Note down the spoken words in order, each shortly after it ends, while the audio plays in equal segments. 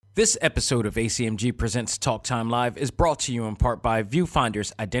This episode of ACMG Presents Talk Time Live is brought to you in part by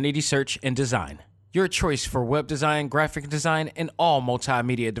Viewfinder's Identity Search and Design. Your choice for web design, graphic design, and all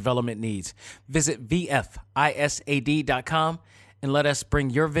multimedia development needs. Visit VFISAD.com and let us bring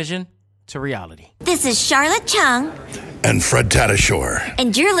your vision to reality. This is Charlotte Chung. And Fred Tatasciore.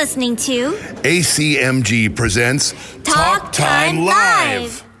 And you're listening to ACMG Presents Talk Time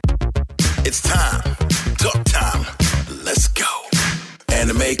Live. It's time. Talk time. Let's go.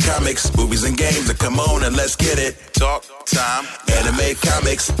 Anime, comics, movies, and games. That come on and let's get it. Talk time. Anime,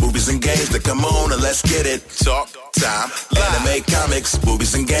 comics, movies, and games. That come on and let's get it. Talk time. Anime, comics,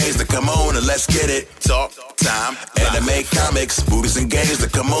 movies, and games. That come on and let's get it. Talk time. Anime, comics, movies, and games.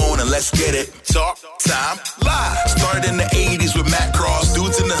 That come on and let's get it. Talk time live. Started in the 80s with Matt Cross.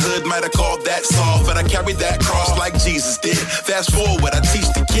 Dudes in the hood might have called that soft, but I carried that cross like Jesus did. Fast forward, I teach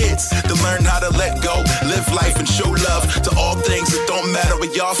the kids to learn how to let go, live life, and show love to all things that don't matter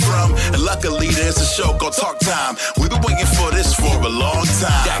where y'all from. And luckily, there's a show called Talk Time. We've been waiting for this for a long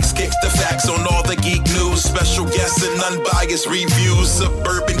time. Dax kicks the facts on all the geek news, special guests and unbiased reviews.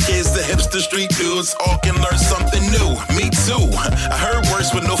 Suburban kids, the hipster street dudes, all can learn something new. Me too. I heard words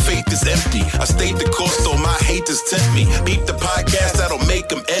when no faith is empty. I stayed the course, though my haters tempt me. Beat the podcast, that'll make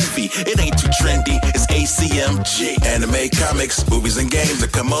them envy. It ain't too trendy, it's ACMG. Anime, comics, movies, and games.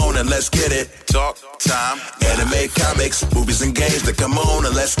 That come on and let's get it. Talk time. Anime, comics, movies, and games. That come on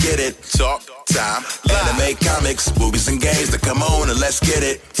and let's get it. Talk time. Anime, comics, movies, and games. That come on and let's get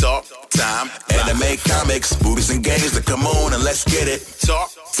it. Talk time. Anime, comics, movies, and games. That come on and let's get it.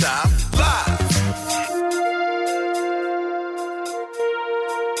 Talk time live.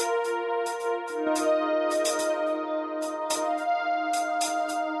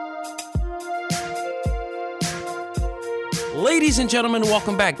 Ladies and gentlemen,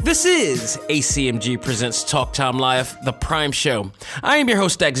 welcome back. This is ACMG Presents Talk Time Live, the Prime Show. I am your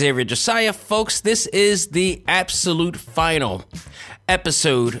host, Xavier Josiah. Folks, this is the absolute final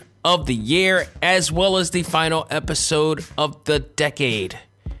episode of the year, as well as the final episode of the decade.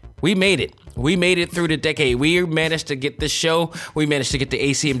 We made it. We made it through the decade. We managed to get this show. We managed to get the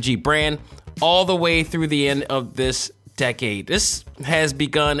ACMG brand all the way through the end of this decade. This has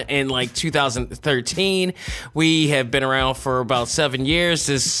begun in like 2013. We have been around for about 7 years.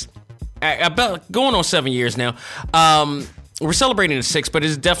 This about going on 7 years now. We're celebrating the 6, but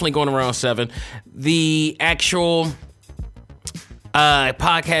it's definitely going around 7. The actual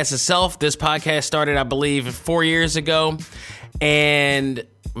podcast itself, this podcast started, I believe, 4 years ago, and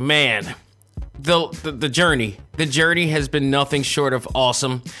man, the journey has been nothing short of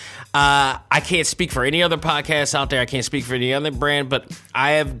awesome. I can't speak for any other podcasts out there. I can't speak for any other brand, but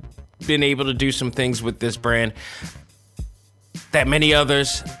I have been able to do some things with this brand that many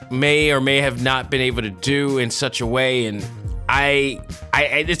others may or may have not been able to do in such a way. And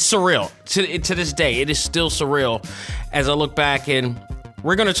it's surreal to this day. It is still surreal as I look back, and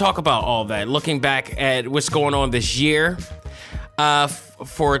we're going to talk about all that, looking back at what's going on this year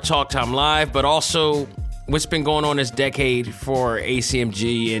for Talk Time Live, but also what's been going on this decade for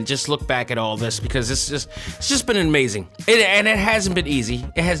ACMG, and just look back at all this, because it's just been amazing. And it hasn't been easy.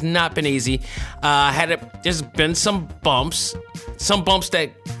 It has not been easy. There's been some bumps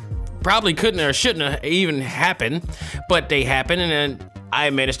that probably couldn't or shouldn't have even happened, but they happened, and then I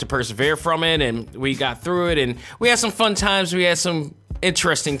managed to persevere from it, and we got through it, and we had some fun times. We had some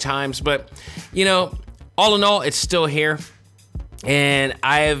interesting times, but all in all, it's still here. And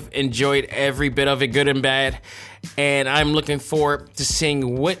I have enjoyed every bit of it, good and bad. And I'm looking forward to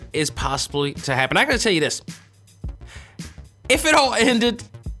seeing what is possibly to happen. I gotta tell you this. If it all ended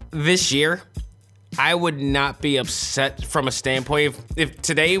this year, I would not be upset from a standpoint. If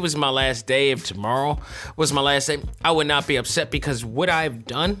today was my last day, if tomorrow was my last day, I would not be upset, because what I've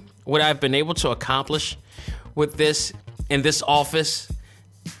done, what I've been able to accomplish with this, in this office,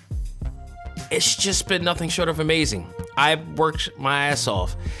 it's just been nothing short of amazing. I've worked my ass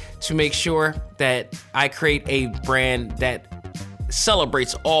off to make sure that I create a brand that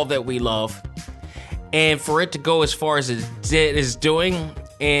celebrates all that we love. And for it to go as far as it is doing,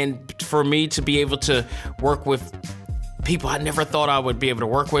 and for me to be able to work with people I never thought I would be able to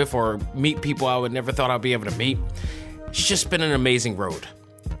work with, or meet people I would never thought I'd be able to meet, it's just been an amazing road.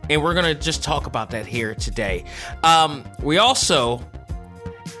 And we're going to just talk about that here today. We also,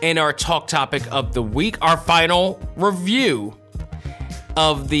 in our talk topic of the week, our final review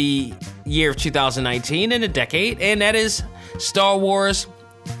of the year of 2019 and the decade, and that is Star Wars: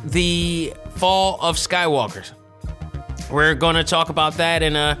 The Fall of Skywalker. We're going to talk about that,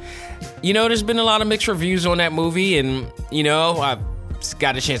 and there's been a lot of mixed reviews on that movie, and I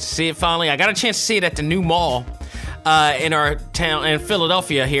got a chance to see it finally. I got a chance to see it at the new mall in our town in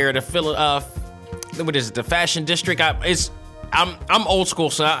Philadelphia here, what is it, the Fashion District. I'm old school,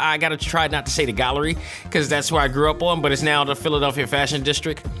 so I gotta try not to say the Gallery because that's where I grew up on, but it's now the Philadelphia Fashion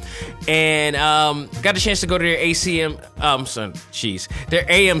District. And got a chance to go to their their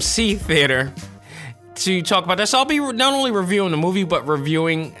AMC theater to talk about that. So I'll be not only reviewing the movie, but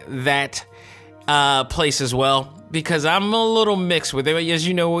reviewing that place as well, because I'm a little mixed with it. As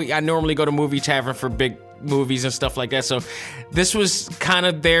you know, I normally go to Movie Tavern for big movies and stuff like that, so this was kind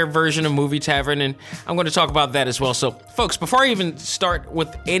of their version of Movie Tavern, and I'm going to talk about that as well. So folks, before I even start with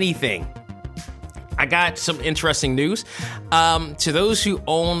anything, I got some interesting news. To those who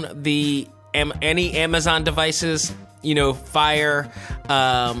own any Amazon devices, Fire,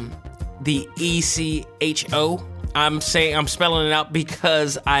 the ECHO, I'm spelling it out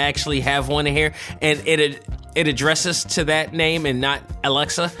because I actually have one here, and it addresses to that name and not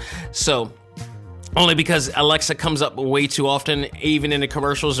Alexa. So only because Alexa comes up way too often, even in the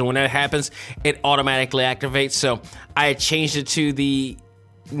commercials, and when that happens, it automatically activates. So I changed it to the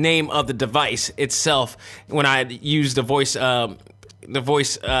name of the device itself when I use the voice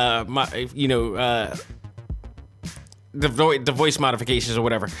modifications or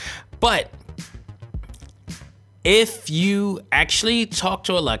whatever. But if you actually talk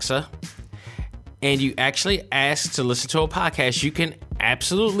to Alexa and you actually ask to listen to a podcast, you can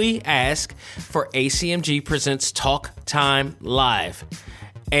absolutely ask for ACMG Presents Talk Time Live.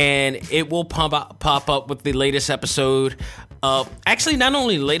 And it will pop up with the latest episode. Actually, not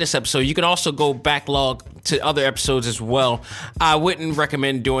only the latest episode, you can also go backlog to other episodes as well. I wouldn't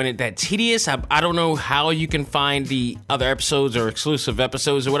recommend doing it that tedious. I don't know how you can find the other episodes or exclusive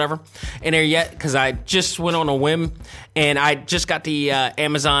episodes or whatever in there yet, because I just went on a whim and I just got the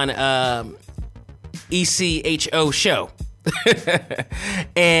Amazon ECHO show.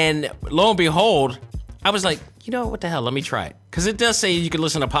 And lo and behold, I was like, what the hell? Let me try it. Because it does say you can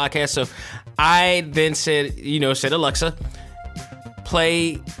listen to podcasts. So I then said Alexa,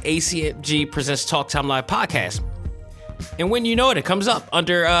 play ACMG Presents Talk Time Live podcast. And when it comes up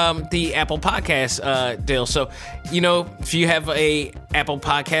under the Apple Podcast deal. So, if you have a Apple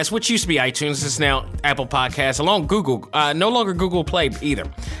Podcast, which used to be iTunes, it's now Apple Podcasts, along Google, no longer Google Play either.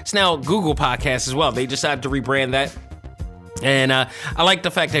 It's now Google Podcasts as well. They decided to rebrand that. And I like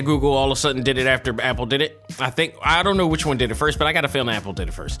the fact that Google all of a sudden did it after Apple did it. I don't know which one did it first, but I got a feeling Apple did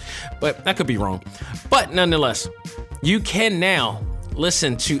it first. But I could be wrong. But nonetheless, you can now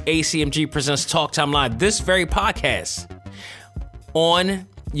listen to ACMG Presents Talk Time Live, this very podcast, on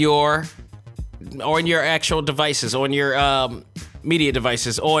your actual devices, on your media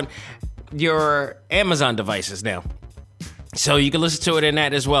devices, on your Amazon devices now. So you can listen to it in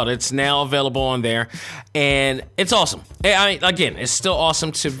that as well. It's now available on there, and it's awesome. Again, it's still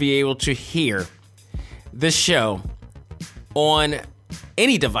awesome to be able to hear this show on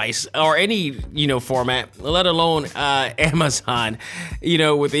any device or any format, let alone Amazon,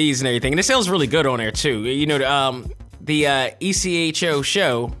 with ease and everything. And it sounds really good on there too. The ECHO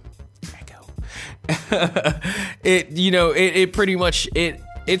show. It pretty much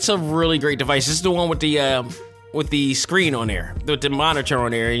it's a really great device. This is the one with the screen on there, with the monitor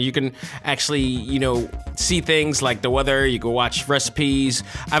on there, and you can actually, see things like the weather. You can watch recipes.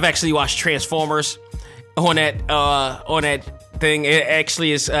 I've actually watched Transformers on that thing. It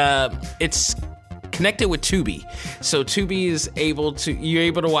actually is. It's connected with Tubi, so Tubi you're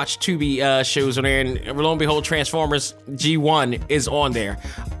able to watch Tubi shows on there, and lo and behold, Transformers G1 is on there.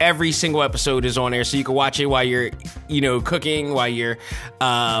 Every single episode is on there, so you can watch it while you're, cooking, while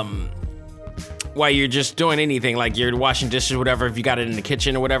you're just doing anything, like you're washing dishes or whatever. If you got it in the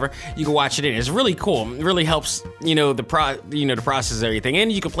kitchen or whatever, you can watch it in. It's really cool. It really helps, the process of everything.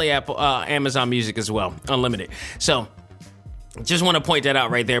 And you can play Amazon Music as well, unlimited. So just want to point that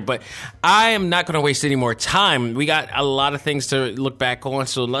out right there. But I am not going to waste any more time. We got a lot of things to look back on,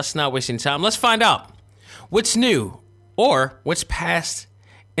 so let's not waste any time. Let's find out what's new or what's past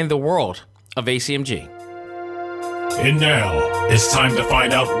in the world of ACMG. And now it's time to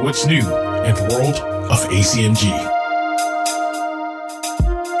find out what's new in the world of ACMG.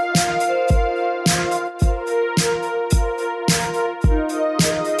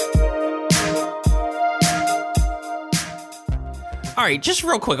 All right, just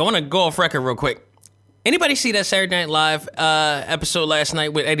real quick, I want to go off record real quick. Anybody see that Saturday Night Live episode last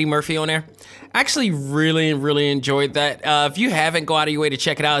night with Eddie Murphy on there? I actually really, really enjoyed that. If you haven't, go out of your way to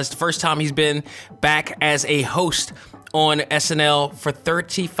check it out. It's the first time he's been back as a host on SNL for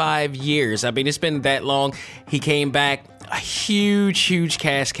 35 years. I mean, it's been that long. He came back. A huge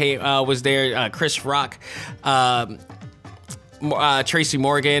cast was there. Chris Rock, Tracy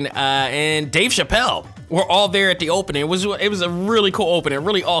Morgan, and Dave Chappelle were all there at the opening. It was a really cool opening,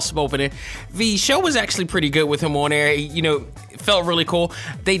 really awesome opening. The show was actually pretty good with him on there. It felt really cool.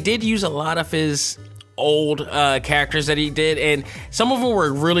 They did use a lot of his old characters that he did, and some of them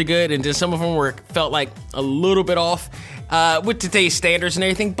were really good, and then some of them felt like a little bit off with today's standards and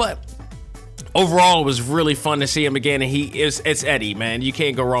everything, but overall, it was really fun to see him again, and it's Eddie, man. You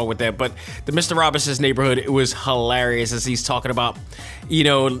can't go wrong with that. But the Mr. Robinson's Neighborhood, it was hilarious as he's talking about,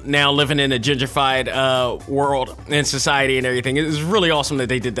 now living in a gentrified world and society and everything. It was really awesome that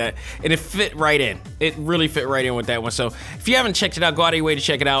they did that, and it fit right in. It really fit right in with that one. So if you haven't checked it out, go out of your way to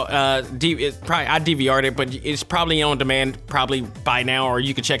check it out. I DVR'd it, but it's probably on demand probably by now, or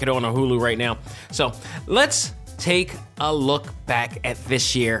you can check it on Hulu right now. So let's take a look back at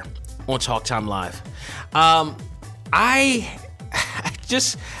this year on Talk Time Live. Every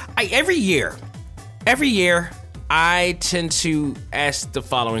year, I tend to ask the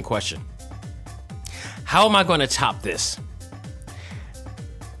following question: how am I going to top this?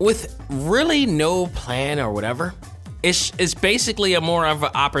 With really no plan or whatever, it's basically a more of an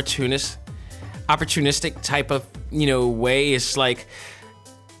opportunistic type of way. It's like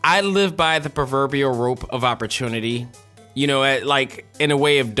I live by the proverbial rope of opportunity. Like in a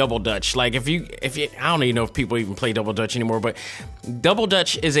way of double dutch. Like if you, I don't even know if people even play double dutch anymore, but double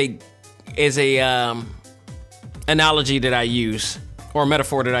dutch is a analogy that I use, or a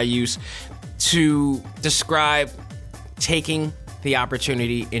metaphor that I use to describe taking the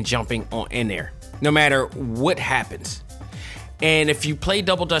opportunity and jumping on in there, no matter what happens. And if you played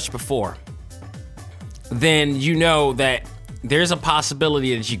double dutch before, then you know that there's a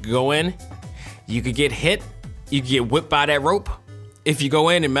possibility that you could go in, you could get hit, you get whipped by that rope. If you go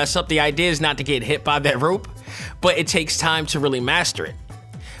in and mess up, the idea is not to get hit by that rope, but it takes time to really master it.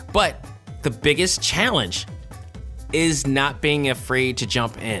 But the biggest challenge is not being afraid to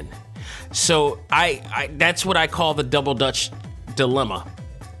jump in. So I that's what I call the double dutch dilemma,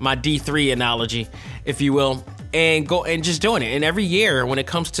 my D3 analogy, if you will, and go and just doing it. And every year when it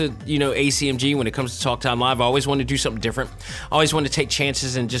comes to, ACMG, when it comes to Talk Time Live, I always want to do something different. I always want to take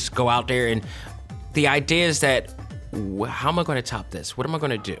chances and just go out there. And the idea is that, how am I going to top this? What am I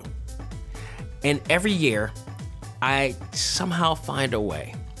going to do? And every year, I somehow find a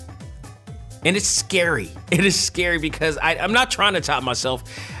way. And it's scary. It is scary because I'm not trying to top myself.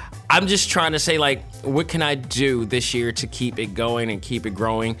 I'm just trying to say, what can I do this year to keep it going and keep it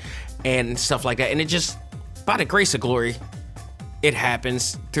growing and stuff like that. And it just, by the grace of glory, it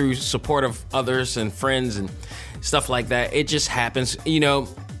happens through support of others and friends and stuff like that. It just happens.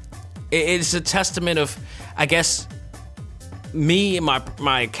 It's a testament of, I guess, me and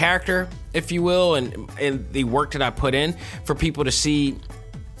my character, if you will, and the work that I put in for people to see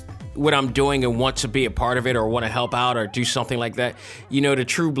what I'm doing and want to be a part of it or want to help out or do something like that. The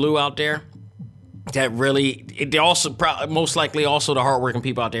true blue out there, that really, they also most likely also the hardworking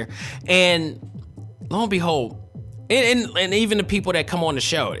people out there. And lo and behold, and even the people that come on the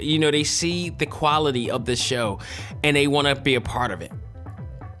show, they see the quality of this show and they want to be a part of it.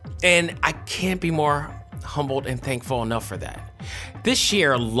 And I can't be more humbled and thankful enough for that. This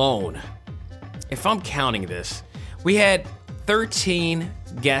year alone, if I'm counting this, we had 13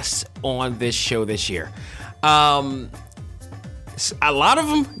 guests on this show this year. A lot of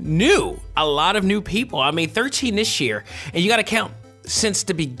them new. A lot of new people. 13 this year. And you got to count since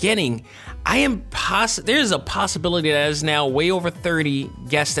the beginning. There's a possibility that is now way over 30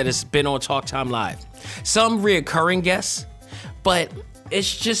 guests that has been on Talk Time Live. Some reoccurring guests, but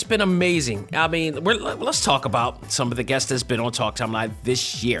it's just been amazing. Let's talk about some of the guests that's been on Talk Time Live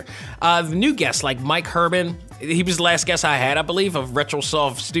this year. The new guests like Mike Herman. He was the last guest I had, I believe, of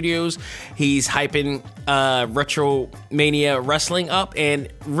RetroSoft Studios. He's hyping Retromania Wrestling up,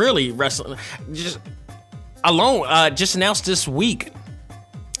 and really wrestling just announced this week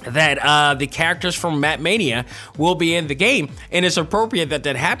that the characters from Mat Mania will be in the game. And it's appropriate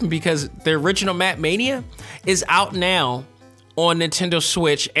that happened because the original Mat Mania is out now on Nintendo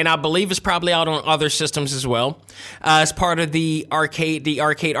Switch, and I believe it's probably out on other systems as well. As part of the Arcade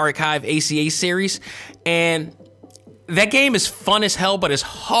Archive ACA series, and that game is fun as hell, but it's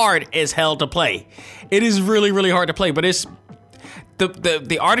hard as hell to play. It is really, really hard to play, but it's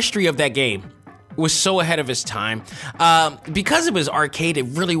the artistry of that game was so ahead of its time. Because it was arcade, it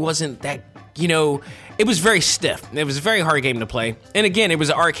really wasn't that, it was very stiff. It was a very hard game to play. And again, it was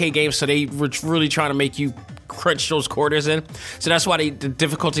an arcade game, so they were really trying to make you crunch those quarters in. So that's why the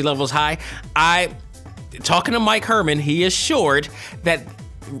difficulty level is high. Talking to Mike Herman, he assured that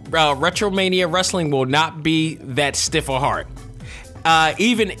Retromania Wrestling will not be that stiff or hard.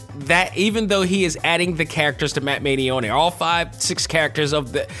 even though he is adding the characters to Matt Mania on there, all 6 characters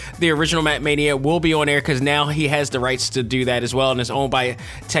of the original Matt Mania will be on there because now he has the rights to do that as well, and it's owned by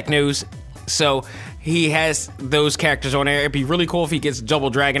Tech News. So he has those characters on there. It'd be really cool if he gets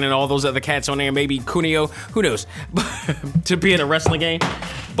Double Dragon and all those other cats on there. Maybe Kunio, who knows, to be in a wrestling game.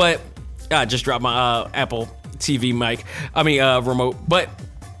 But I just dropped my Apple TV remote. But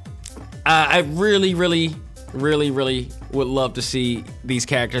I really would love to see these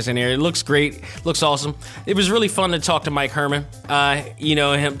characters in there. It looks great, looks awesome. It was really fun to talk to Mike Herman,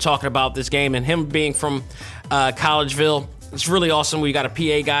 him talking about this game and him being from Collegeville. It's really awesome. We got a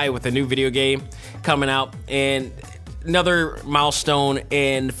PA guy with a new video game coming out, and another milestone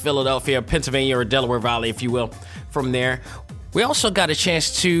in Philadelphia, Pennsylvania, or Delaware Valley, if you will, from there. We also got a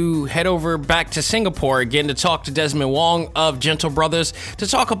chance to head over back to Singapore again to talk to Desmond Wong of Gentle Brothers to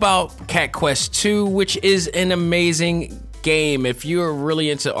talk about Cat Quest 2, which is an amazing game. If you're really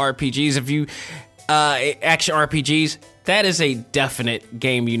into RPGs, if you action RPGs, that is a definite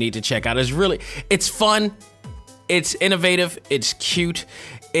game you need to check out. It's fun, it's innovative, it's cute,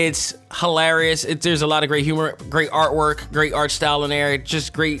 it's hilarious. There's a lot of great humor, great artwork, great art style in there,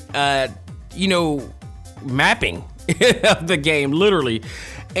 just great, mapping of the game, literally.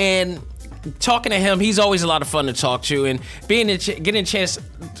 And talking to him, he's always a lot of fun to talk to, and getting a chance,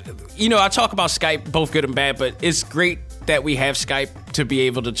 I talk about Skype, both good and bad, but it's great that we have Skype to be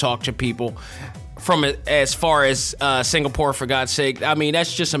able to talk to people from as far as Singapore, for God's sake. I mean,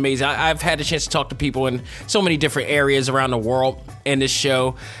 that's just amazing. I've had a chance to talk to people in so many different areas around the world in this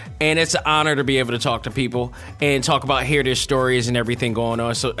show, and it's an honor to be able to talk to people and hear their stories and everything going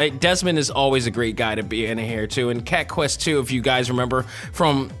on. So Desmond is always a great guy to be in here too. And Cat Quest 2, if you guys remember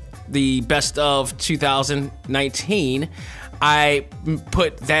from the best of 2019, I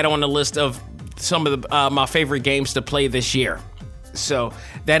put that on the list of some of my favorite games to play this year. So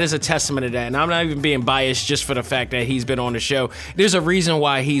that is a testament to that. And I'm not even being biased just for the fact that he's been on the show. There's a reason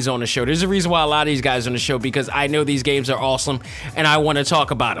why he's on the show. There's a reason why a lot of these guys are on the show, because I know these games are awesome and I want to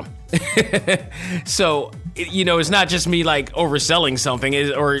talk about them. So, it's not just me like overselling something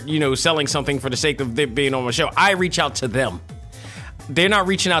or, selling something for the sake of them being on my show. I reach out to them. They're not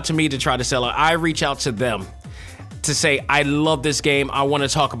reaching out to me to try to sell it. I reach out to them to say, I love this game. I want to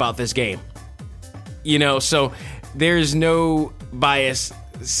talk about this game. So there's no bias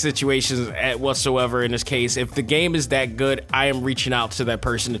situations whatsoever in this case. If the game is that good, I am reaching out to that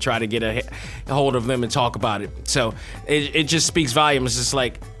person to try to get a hold of them and talk about it. So it just speaks volumes. It's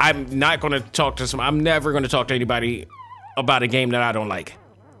like, I'm not going to talk to I'm never going to talk to anybody about a game that I don't like.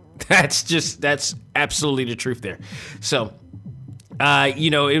 That's absolutely the truth there. So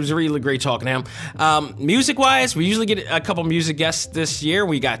it was really great talking to him. Music-wise, we usually get a couple music guests this year.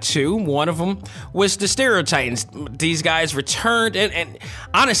 We got 2. One of them was the Stereo Titans. These guys returned, and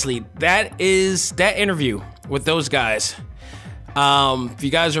honestly, that interview with those guys. If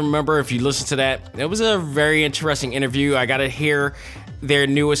you guys remember, if you listen to that, it was a very interesting interview. I got to hear their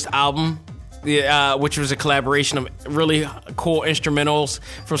newest album, which was a collaboration of really cool instrumentals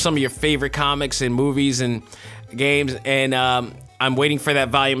from some of your favorite comics and movies and games, and I'm waiting for that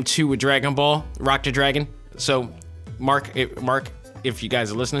volume 2 with Dragon Ball, Rock the Dragon. So, Mark, if you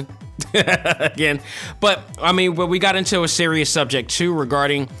guys are listening, again. But we got into a serious subject too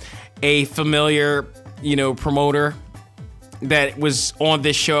regarding a familiar, promoter that was on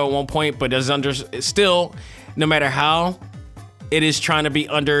this show at one point, but is still, no matter how it is trying to be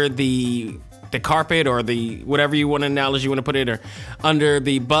under the carpet or the whatever analogy you want to put it, or under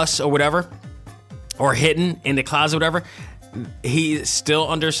the bus or whatever, or hidden in the closet, whatever. He's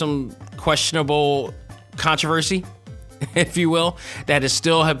still under some questionable controversy, if you will, that is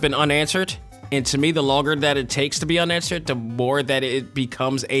still have been unanswered. And to me, the longer that it takes to be unanswered, the more that it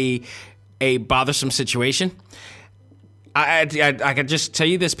becomes a bothersome situation. I can just tell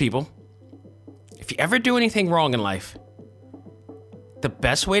you this, people. If you ever do anything wrong in life, the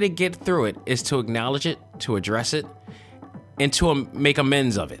best way to get through it is to acknowledge it, to address it, and to make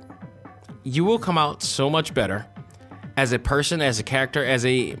amends of it. You will come out so much better as a person, as a character, as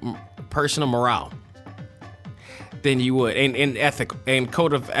a person of morale than you would, in ethic and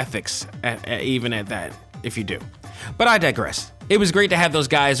code of ethics, even at that, if you do. But I digress. It was great to have those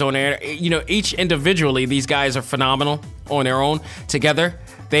guys on there. Each individually, these guys are phenomenal on their own. Together,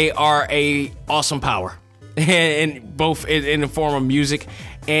 they are a awesome power, and both in the form of music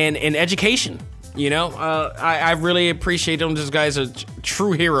and in education. I really appreciate them. Those guys are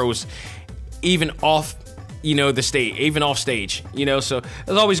true heroes, even off the stage, even off stage, so it's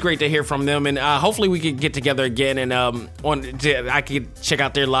always great to hear from them, and hopefully we could get together again, and I could check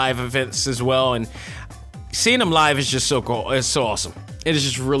out their live events as well, and seeing them live is just so cool. It's so awesome. It is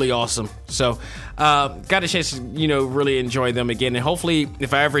just really awesome. So, got a chance to, really enjoy them again. And hopefully,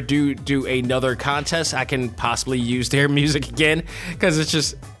 if I ever do another contest, I can possibly use their music again,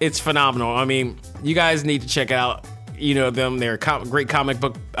 because it's phenomenal. I mean, you guys need to check out, them. They're a great comic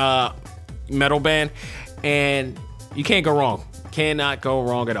book metal band, and you can't go wrong. Cannot go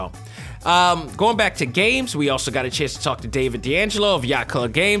wrong at all. Going back to games, we also got a chance to talk to David D'Angelo of Yacht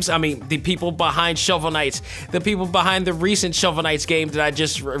Club Games. I mean, the people behind Shovel Knights, the people behind the recent Shovel Knights game that I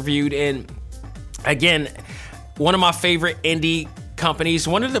just reviewed. And again, one of my favorite indie companies,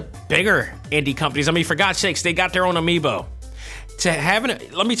 one of the bigger indie companies. I mean, for God's sakes, they got their own amiibo.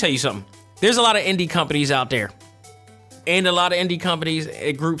 Let me tell you something. There's a lot of indie companies out there, and a lot of indie companies,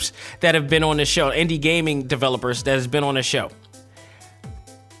 groups that have been on the show, indie gaming developers that has been on the show.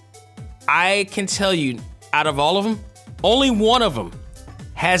 I can tell you, out of all of them, only one of them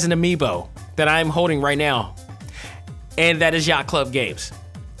has an amiibo that I'm holding right now, and that is Yacht Club Games.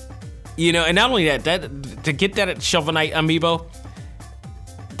 And not only that to get that Shovel Knight amiibo,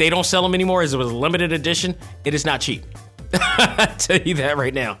 they don't sell them anymore. As it was a limited edition, it is not cheap. I tell you that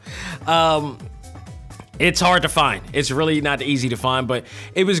right now. It's hard to find. It's really not easy to find, but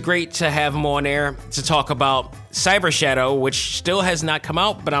it was great to have him on air to talk about Cyber Shadow, which still has not come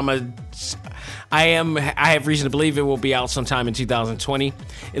out, but I have reason to believe it will be out sometime in 2020.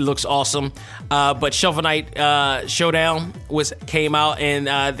 It looks awesome. But Shovel Knight Showdown came out, and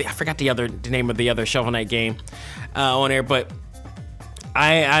I forgot the name of the other Shovel Knight game on air, but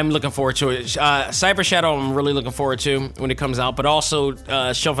I'm looking forward to it. Cyber Shadow, I'm really looking forward to when it comes out, but also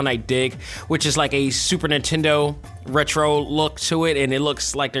Shovel Knight Dig, which is like a Super Nintendo retro look to it, and it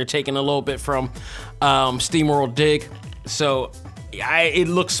looks like they're taking a little bit from SteamWorld Dig. So it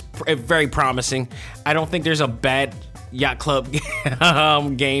looks very promising. I don't think there's a bad Yacht Club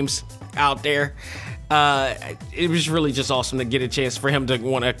games out there. It was really just awesome to get a chance for him to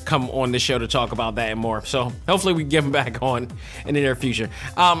want to come on the show to talk about that and more. So hopefully we can get him back on in the near future.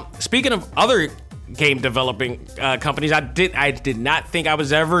 Speaking of other game developing companies, I did not think I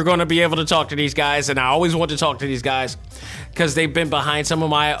was ever going to be able to talk to these guys, and I always want to talk to these guys because they've been behind some of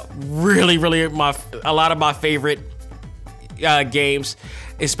my a lot of my favorite games,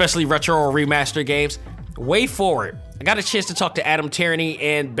 especially retro or remaster games. Way Forward. I got a chance to talk to Adam Tierney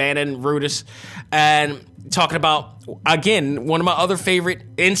and Bannon Rudis, and talking about, again, one of my other favorite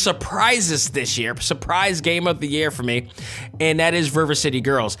and surprises this year, surprise game of the year for me, and that is River City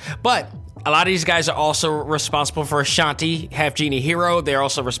Girls. But a lot of these guys are also responsible for Ashanti, Half Genie Hero. They're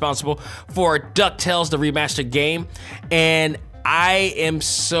also responsible for DuckTales, the remastered game, and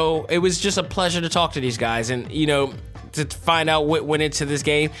it was just a pleasure to talk to these guys and, to find out what went into this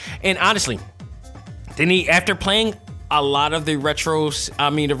game. And honestly, after playing a lot of the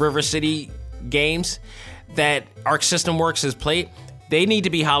the River City games that Arc System Works has played, they need to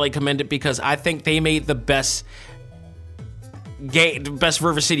be highly commended because I think they made the best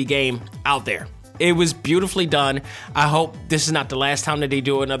River City game out there. It was beautifully done. I hope this is not the last time that they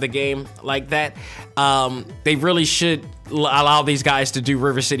do another game like that. They really should allow these guys to do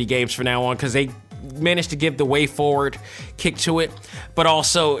River City games from now on, because they managed to give the Way Forward kick to it, but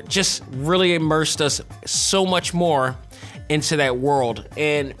also just really immersed us so much more into that world.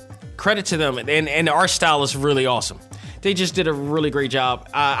 And credit to them. And the art style is really awesome. They just did a really great job.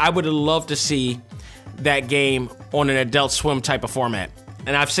 I would have loved to see that game on an Adult Swim type of format.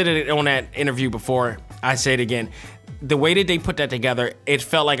 And I've said it on that interview before. I say it again. The way that they put that together, it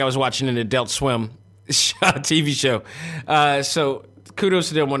felt like I was watching an Adult Swim TV show. So kudos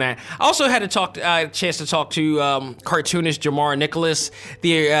to them on that. I also had a chance to talk to cartoonist Jamar Nicholas,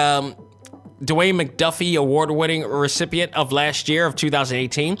 the Dwayne McDuffie award-winning recipient of last year of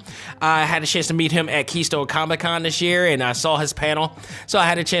 2018. I had a chance to meet him at Keystone Comic-Con this year, and I saw his panel. So I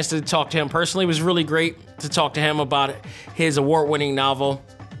had a chance to talk to him personally. It was really great to talk to him about his award-winning novel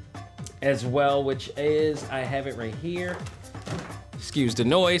as well, which is, I have it right here. Excuse the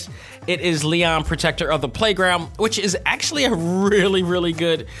noise. It is Leon, Protector of the Playground, which is actually a really, really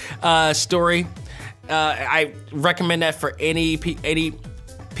good story. I recommend that for any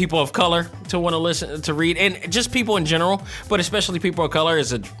people of color to want to listen to read, and just people in general, but especially people of color.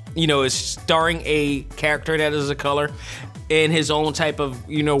 Is starring a character that is a color in his own type of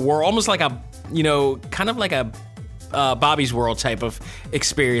world, almost like a kind of like a Bobby's World type of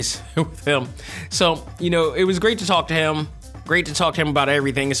experience with him. So it was great to talk to him. Great to talk to him about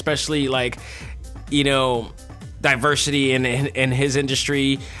everything, especially diversity in his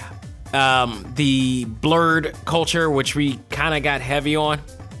industry, the blurred culture, which we kind of got heavy on,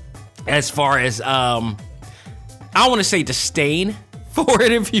 as far as I don't want to say disdain for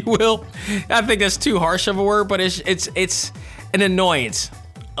it, if you will. I think that's too harsh of a word, but it's an annoyance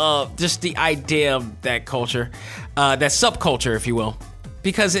of just the idea of that culture, that subculture, if you will,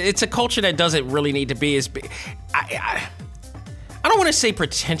 because it's a culture that doesn't really need to be as big. I don't want to say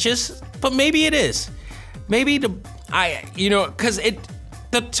pretentious, but maybe it is. Maybe because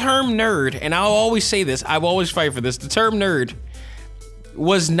the term nerd, and I'll always say this, I will always fight for this. The term nerd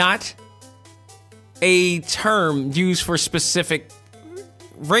was not a term used for specific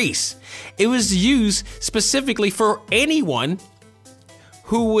race. It was used specifically for anyone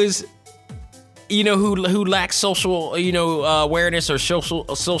who was, who lacks social, awareness or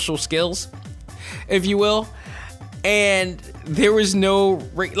social skills, if you will. And there was no,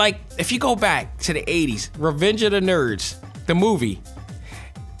 if you go back to the 80s, Revenge of the Nerds, the movie,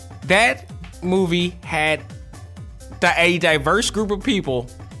 that movie had a diverse group of people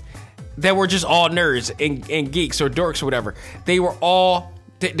that were just all nerds and geeks or dorks or whatever. They were all,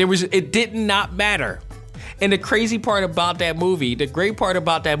 it did not matter. And the crazy part about that movie, the great part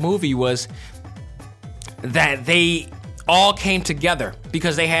about that movie was that they all came together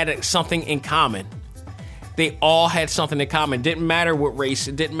because they had something in common. They all had something in common. Didn't matter what race,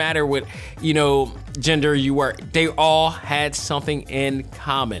 it didn't matter what, gender you were. They all had something in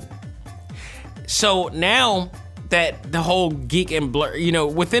common. So now that the whole geek and blur,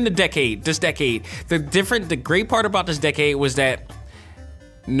 within this decade, the great part about this decade was that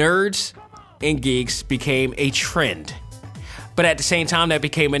nerds and geeks became a trend. But at the same time, that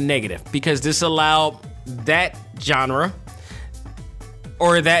became a negative because this allowed that genre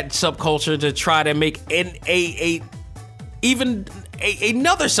or that subculture to try to make another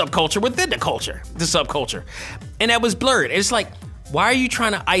subculture within the subculture. And that was blurred. It's like, why are you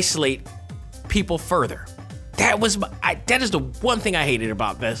trying to isolate people further? That is the one thing I hated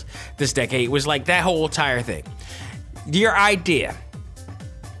about this decade, was like that whole entire thing. Your idea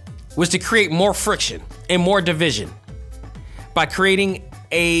was to create more friction and more division by creating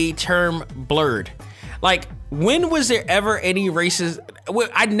a term blurred. Like, when was there ever any racist?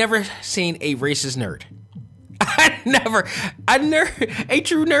 I'd never seen a racist nerd. A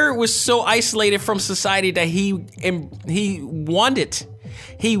true nerd was so isolated from society that he wanted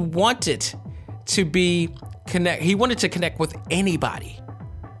to be connect. He wanted to connect with anybody.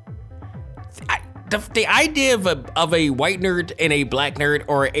 The idea of a white nerd and a black nerd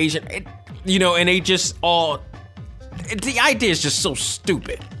or an Asian, and they just all. The idea is just so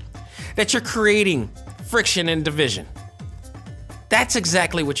stupid that you're creating friction and division. That's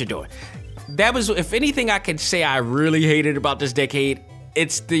exactly what you're doing. That was, if anything I could say I really hated about this decade,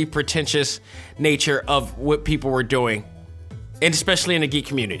 it's the pretentious nature of what people were doing, and especially in the geek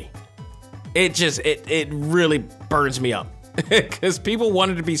community. It really burns me up because people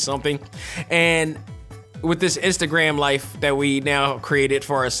wanted to be something, and with this Instagram life that we now created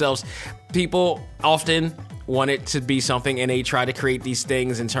for ourselves, people often wanted to be something, and they try to create these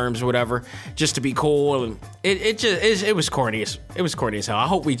things in terms of whatever just to be cool, and it was corny as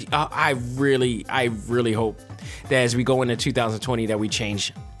hell. I really hope that as we go into 2020 that we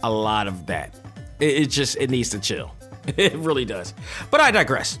change a lot of that. It needs to chill. It really does. But I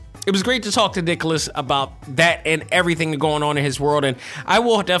digress. It was great to talk to Nicholas about that and everything going on in his world, and I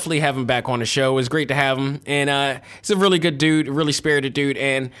will definitely have him back on the show. It was great to have him, and he's a really good dude, really spirited dude,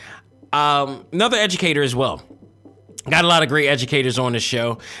 and another educator as well. Got a lot of great educators on this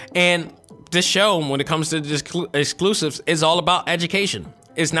show, and this show, when it comes to exclusives, is all about education.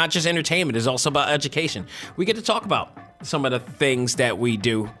 It's not just entertainment, it's also about education. We get to talk about some of the things that we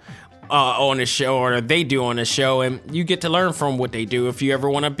do on this show, or they do on this show, and you get to learn from what they do if you ever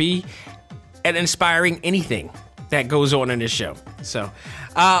want to be at inspiring anything that goes on in this show. So,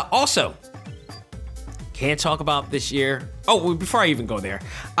 also, can't talk about this year. Oh, before I even go there,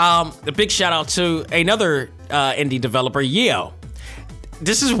 a big shout out to another indie developer, Yeo.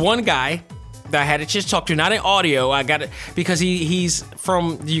 This is one guy that I had a chance to talk to, not in audio. I got it because he's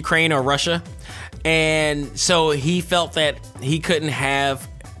from Ukraine or Russia, and so he felt that he couldn't have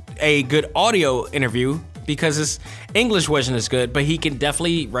a good audio interview because his English wasn't as good, but he can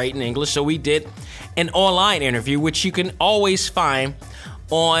definitely write in English. So we did an online interview, which you can always find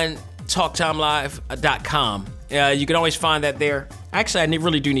on TalkTimeLive.com. You can always find that there. Actually, I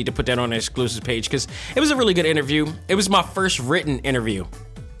really do need to put that on the exclusives page because it was a really good interview. It was my first written interview.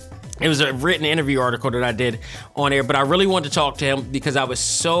 It was a written interview article that I did on there, but I really wanted to talk to him because I was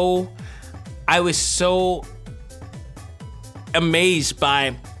so amazed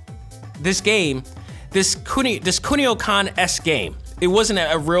by this game, this Kunio-Kan-esque game. It wasn't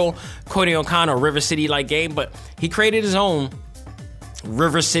a real Kunio-Kan or River City-like game, but he created his own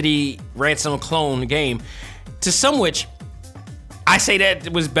River City Ransom clone game, to some which I say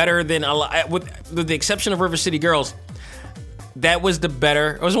that was better than a lot, with the exception of River City Girls. That was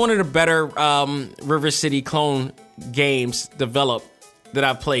it was one of the better River City clone games developed that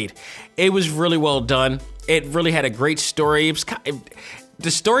I've played. It was really well done. It really had a great story.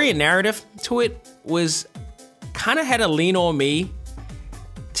 The story and narrative to it was kind of had a lean on me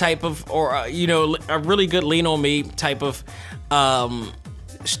type of, or a really good lean on me type of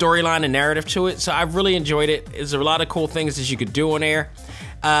storyline and narrative to it. So I really enjoyed it. There's a lot of cool things that you could do on there.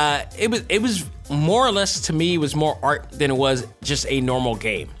 It was more or less, to me, it was more art than it was just a normal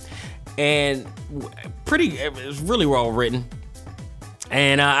game, and it was really well written.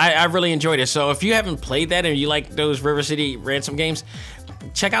 And I really enjoyed it. So if you haven't played that and you like those River City Ransom games,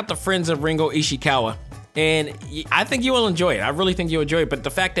 check out the Friends of Ringo Ishikawa. And I think you will enjoy it. I really think you'll enjoy it. But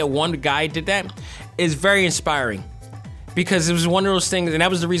the fact that one guy did that is very inspiring, because it was one of those things, and that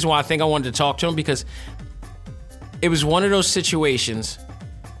was the reason why I think I wanted to talk to him, because it was one of those situations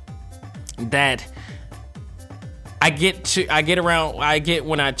that I get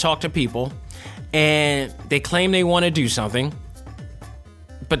when I talk to people and they claim they want to do something,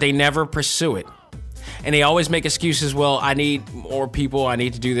 but they never pursue it. And they always make excuses. Well, I need more people. I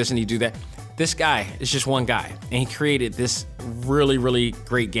need to do this. I need to do that. This guy is just one guy, and he created this really, really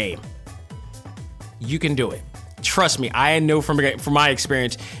great game. You can do it. Trust me. I know from my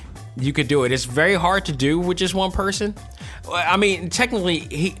experience, you could do it. It's very hard to do with just one person. I mean, technically,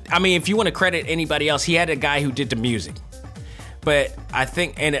 if you want to credit anybody else, he had a guy who did the music. But I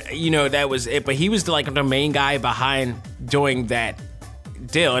think, and that was it. But he was like the main guy behind doing that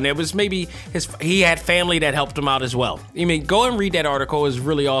deal, and it was maybe he had family that helped him out as well. I mean, go and read that article. It was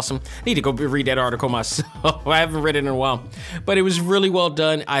really awesome. I need to go read that article myself. I haven't read it in a while, but it was really well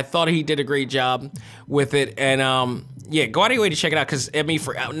done. I thought he did a great job with it, and go out of your way to check it out, because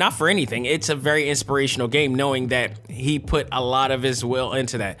not for anything, it's a very inspirational game, knowing that he put a lot of his will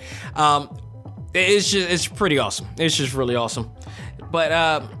into that. It's pretty awesome. It's just really awesome.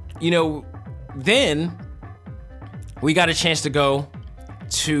 But then we got a chance to go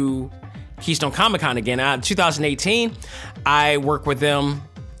to Keystone Comic-Con again. In 2018, I worked with them,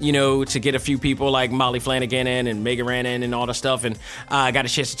 to get a few people like Molly Flanagan in and Megan ran in and all that stuff. And I got a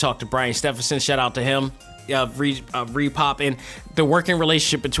chance to talk to Brian Stephenson. Shout out to him. Repop, and the working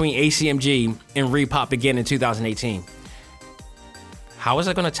relationship between ACMG and Repop began in 2018. How was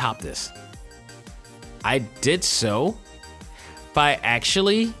I going to top this? I did so by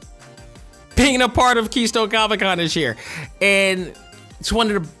actually being a part of Keystone Comic-Con this year. And it's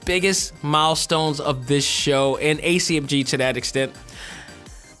one of the biggest milestones of this show, and ACMG to that extent,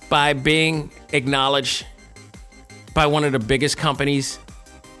 by being acknowledged by one of the biggest companies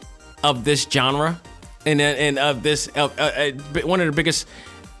of this genre, and of this one of the biggest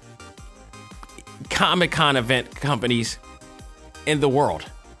Comic-Con event companies in the world.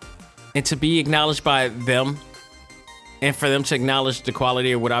 And to be acknowledged by them, and for them to acknowledge the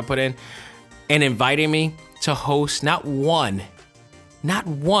quality of what I put in, and inviting me to host not one,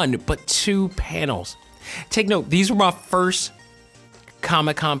 but 2 panels. Take note, these were my first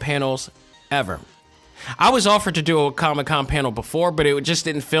Comic-Con panels ever. I was offered to do a Comic-Con panel before, but it just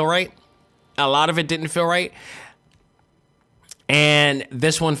didn't feel right. A lot of it didn't feel right. And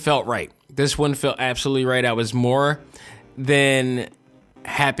this one felt right. This one felt absolutely right. I was more than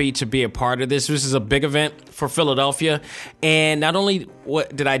happy to be a part of this. This is a big event for Philadelphia. And not only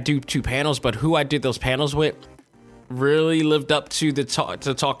did I do 2 panels, but who I did those panels with really lived up to the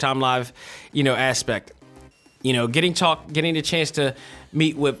Talk Time Live, aspect. Getting the chance to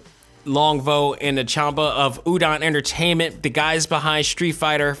meet with Longvo and the Chamba of Udon Entertainment, the guys behind Street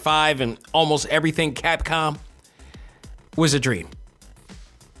Fighter V and almost everything Capcom, was a dream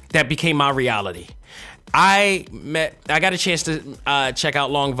that became my reality. I got a chance to check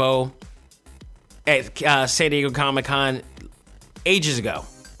out Longvo at San Diego Comic-Con ages ago.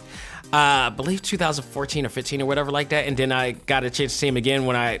 I believe 2014 or 15 or whatever like that. And then I got a chance to see him again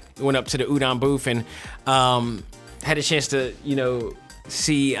when I went up to the Udon booth and had a chance to,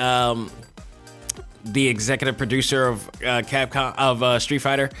 see the executive producer of Capcom, of Street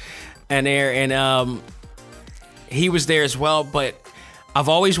Fighter, and he was there as well. But I've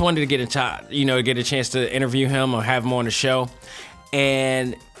always wanted to get get a chance to interview him or have him on the show,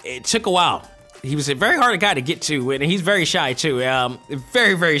 and it took a while. He was a very hard guy to get to, and he's very shy too.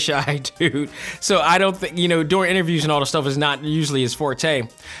 Very, very shy dude. So I don't think, doing interviews and all the stuff is not usually his forte.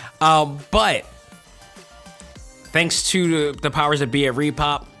 But thanks to the powers that be at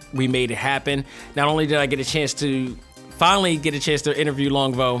Repop, we made it happen. Not only did I finally get a chance to interview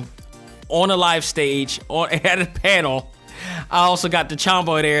Longvo on a live stage, at a panel, I also got the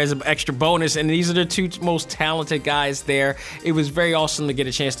Chombo there as an extra bonus, and these are the two most talented guys there. It was very awesome to get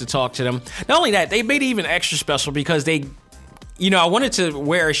a chance to talk to them. Not only that, they made it even extra special because they, I wanted to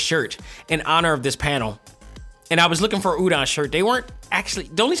wear a shirt in honor of this panel, and I was looking for a Udon shirt. They weren't actually,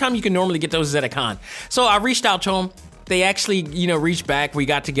 the only time you can normally get those is at a con. So I reached out to them. They actually, reached back. We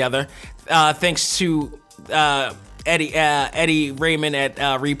got together, thanks to Eddie Raymond at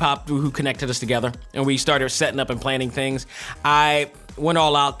Repop, who connected us together, and we started setting up and planning things. I went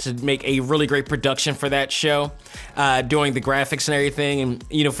all out to make a really great production for that show, doing the graphics and everything,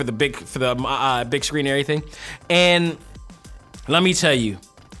 and for the big screen and everything. And let me tell you,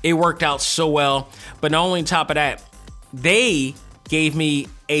 it worked out so well. But not only on top of that, they gave me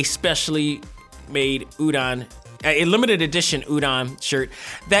a specially made Udon, a limited edition Udon shirt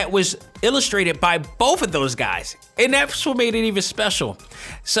that was illustrated by both of those guys, and that's what made it even special.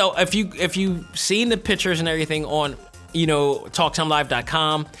 So if you've seen the pictures and everything on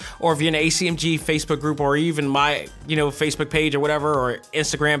TalkTimeLive.com, or if you're in the ACMG Facebook group, or even my Facebook page or whatever, or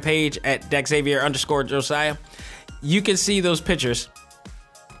Instagram page at DexXavier_Josiah, you can see those pictures.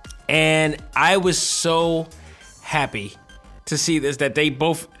 And I was so happy to see this, that they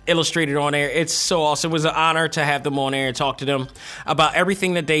both illustrated on air. It's so awesome. It was an honor to have them on air and talk to them about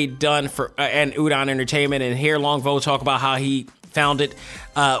everything that they'd done for and Udon Entertainment, and hear Longvo talk about how he founded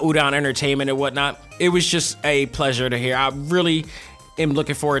Udon Entertainment and whatnot. It was just a pleasure to hear. I really am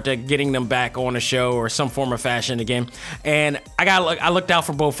looking forward to getting them back on the show or some form of fashion again. And I looked out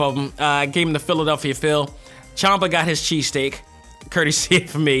for both of them. I gave them the Philadelphia Phil. Ciampa got his cheesesteak, courtesy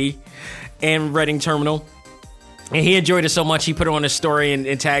of me and Reading Terminal. And he enjoyed it so much, he put it on his story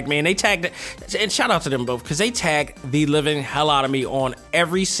and tagged me. And they tagged it. And shout out to them both, because they tagged the living hell out of me on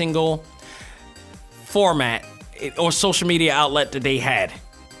every single format or social media outlet that they had.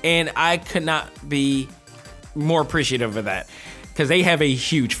 And I could not be more appreciative of that, because they have a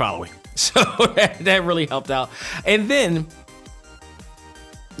huge following. So that really helped out. And then,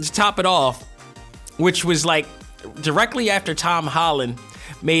 to top it off, which was like directly after Tom Holland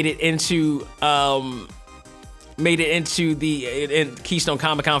made it into the Keystone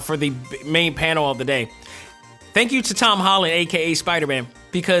Comic-Con for the main panel of the day. Thank you to Tom Holland, aka Spider-Man,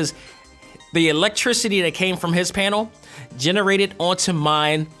 because the electricity that came from his panel generated onto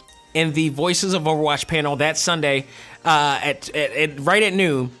mine in the Voices of Overwatch panel that Sunday at right at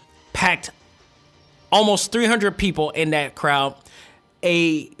noon, packed almost 300 people in that crowd.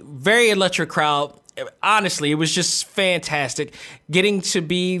 A very electric crowd. Honestly, it was just fantastic getting to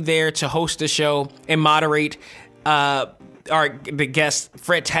be there to host the show and moderate the guest,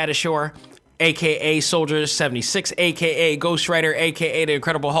 Fred Tatasciore, a.k.a. Soldier 76, a.k.a. Ghost Rider, a.k.a. The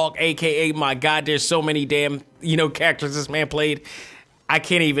Incredible Hulk, a.k.a. my God, there's so many damn, characters this man played. I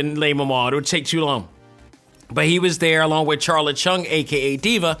can't even name them all. It would take too long. But he was there along with Charlotte Chung, a.k.a.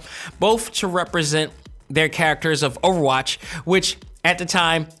 Diva, both to represent their characters of Overwatch, which at the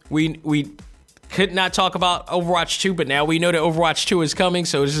time we could not talk about Overwatch 2, but now we know that Overwatch 2 is coming,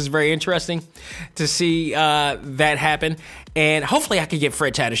 so this is very interesting to see that happen. And hopefully I could get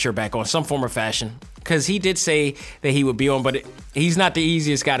Fred Tatasciore back on some form or fashion, because he did say that he would be on, but he's not the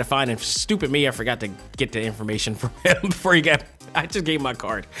easiest guy to find, and stupid me, I forgot to get the information from him before he got... I just gave him my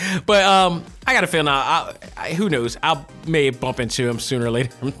card. But I got a feeling now, who knows, I may bump into him sooner or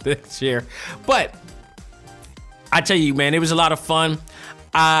later this year. But I tell you, man, it was a lot of fun.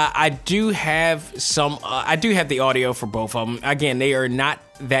 I do have the audio for both of them. Again, they are not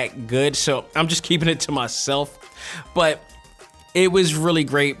that good, so I'm just keeping it to myself. But it was really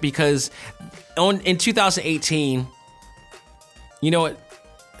great because in 2018, you know what?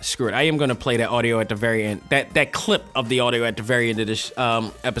 Screw it. I am going to play that audio at the very end. That clip of the audio at the very end of this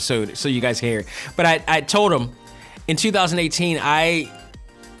episode, so you guys hear it. But I told them in 2018, I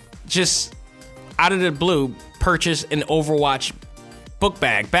just out of the blue purchased an Overwatch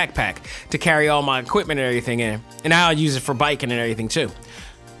backpack to carry all my equipment and everything in, and now I use it for biking and everything too.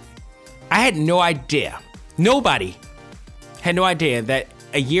 I had no idea, nobody had no idea that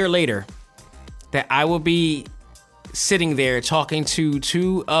a year later that I will be sitting there talking to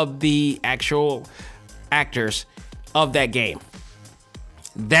two of the actual actors of that game.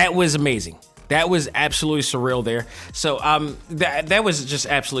 That was amazing. That was absolutely surreal there. So that was just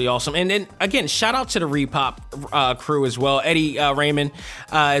absolutely awesome. And then again, shout out to the Repop crew as well. Eddie Raymond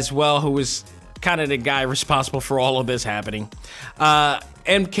as well, who was kind of the guy responsible for all of this happening.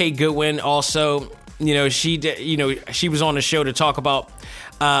 MK Goodwin also, she was on the show to talk about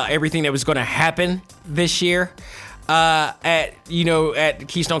everything that was going to happen this year at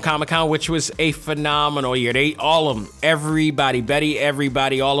Keystone Comic-Con, which was a phenomenal year. All of them, everybody, Betty,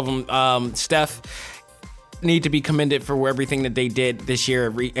 everybody, all of them, Steph, need to be commended for everything that they did this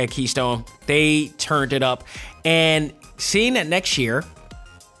year at Keystone. They turned it up. And seeing that next year,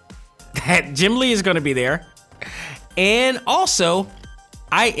 that Jim Lee is going to be there. And also,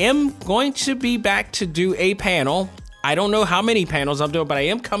 I am going to be back to do a panel. I don't know how many panels I'm doing, but I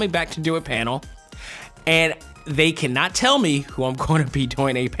am coming back to do a panel. And they cannot tell me who I'm going to be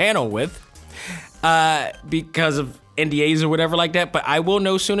doing a panel with because of NDAs or whatever like that. But I will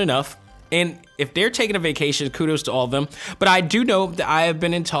know soon enough. And if they're taking a vacation, kudos to all of them. But I do know that I have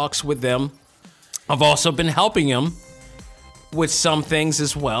been in talks with them. I've also been helping them with some things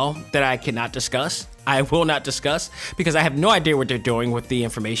as well that I cannot discuss. I will not discuss because I have no idea what they're doing with the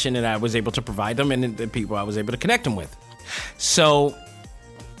information that I was able to provide them and the people I was able to connect them with. So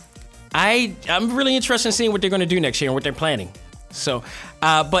I'm really interested in seeing what they're going to do next year and what they're planning. So,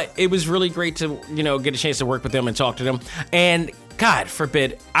 but it was really great to, get a chance to work with them and talk to them. And God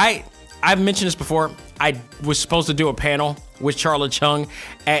forbid, I've mentioned this before. I was supposed to do a panel with Charlotte Chung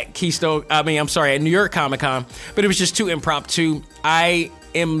at New York Comic Con, but it was just too impromptu. I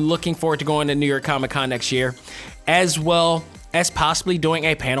am looking forward to going to New York Comic Con next year, as well as possibly doing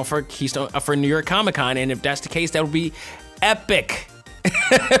a panel for for New York Comic Con. And if that's the case, that would be epic.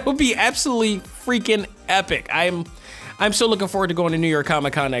 It would be absolutely freaking epic. I'm so looking forward to going to New York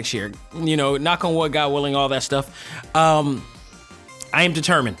Comic Con next year. Knock on wood, God willing, all that stuff. I am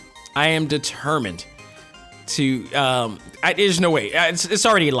determined to. There's no way. It's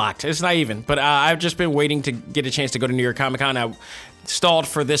already locked. It's not even. But I've just been waiting to get a chance to go to New York Comic Con. I stalled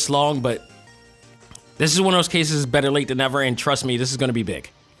for this long, but this is one of those cases. Better late than never. And trust me, this is going to be big.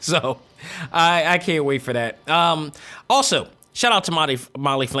 So I can't wait for that. Also, shout out to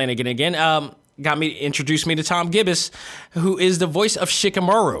Molly Flanagan again. Introduced me to Tom Gibbs, who is the voice of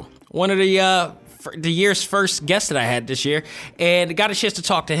Shikamaru, one of the year's first guests that I had this year, and got a chance to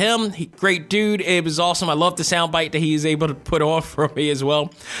talk to him. Great dude. It was awesome. I love the soundbite that he was able to put on for me as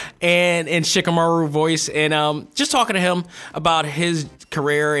well, and in Shikamaru voice, and just talking to him about his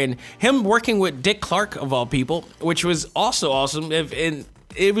career and him working with Dick Clark of all people, which was also awesome. And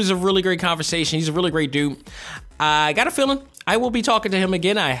it was a really great conversation. He's a really great dude. I got a feeling I will be talking to him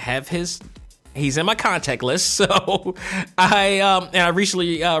again. I have he's in my contact list, so I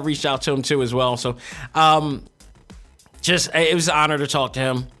recently reached out to him too as well. So, it was an honor to talk to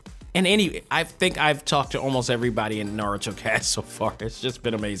him. And I think I've talked to almost everybody in Naruto Cast so far. It's just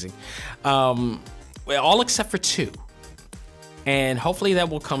been amazing. All except for 2. And hopefully that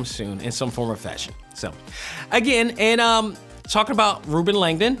will come soon in some form or fashion. So, again, and talking about Ruben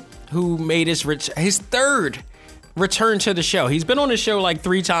Langdon, who made his third return to the show. He's been on the show like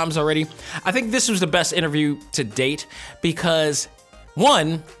 3 times already. I think this was the best interview to date because,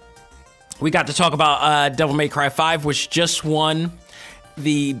 one, we got to talk about Devil May Cry 5, which just won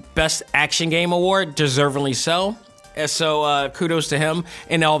the Best Action Game Award, deservingly so. So kudos to him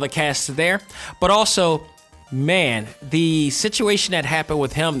and all the cast there. But also, man, the situation that happened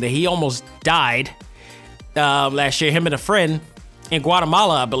with him, that he almost died last year, him and a friend, in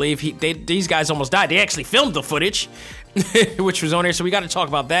Guatemala, I believe, these guys almost died. They actually filmed the footage, which was on there, so we got to talk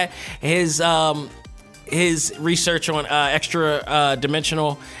about that. His research on extra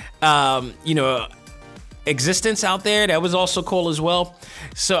dimensional, existence out there, that was also cool as well.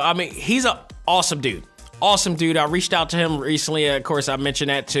 So, I mean, he's an awesome dude. Awesome dude. I reached out to him recently. Of course, I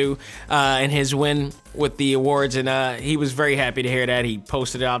mentioned that too, in his win with the awards, and he was very happy to hear that. He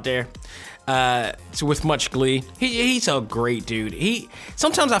posted it out there. With much glee. He's a great dude.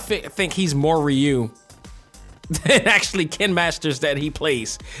 Sometimes I think he's more Ryu than actually Ken Masters that he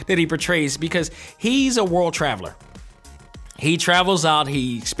portrays, because he's a world traveler. He travels out,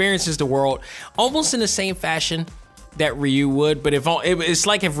 he experiences the world almost in the same fashion that Ryu would, but it's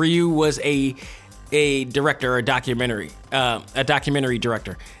like if Ryu was a director, a documentary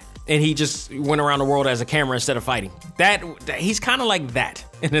director, and he just went around the world as a camera instead of fighting. That he's kind of like that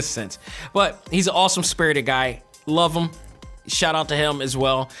in a sense. But he's an awesome spirited guy. Love him. Shout out to him as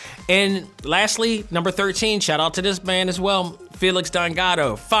well. And lastly, number 13, shout out to this man as well, Felix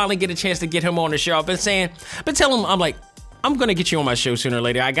Delgado. Finally get a chance to get him on the show. I've been telling him, I'm going to get you on my show sooner or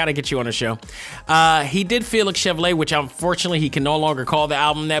later. I got to get you on the show. He did Felix Chevrolet, which unfortunately he can no longer call the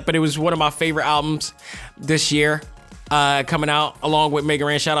album that, but it was one of my favorite albums this year. Coming out along with Mega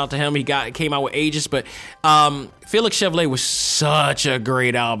Ran. Shout out to him. He came out with Aegis, but Felix Chevrolet was such a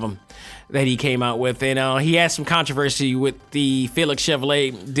great album that he came out with, and he had some controversy with the Felix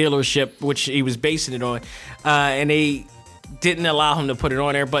Chevrolet dealership, which he was basing it on, and they didn't allow him to put it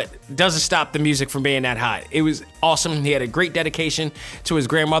on there, but doesn't stop the music from being that hot. It was awesome. He had a great dedication to his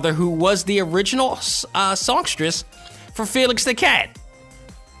grandmother, who was the original songstress for Felix the Cat.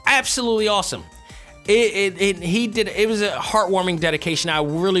 Absolutely awesome. He did. It was a heartwarming dedication. I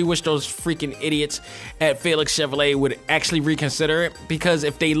really wish those freaking idiots at Felix Chevrolet would actually reconsider it, because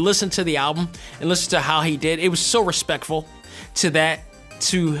if they listen to the album and listen to how he did, it was so respectful to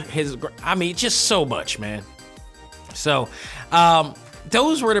his. I mean, just so much, man. So,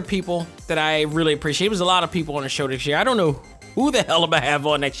 those were the people that I really appreciate. It was a lot of people on the show this year. I don't know who the hell I'm gonna have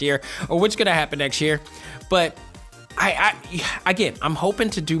on next year or what's gonna happen next year, but I'm hoping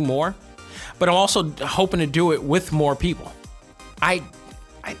to do more. But I'm also hoping to do it with more people.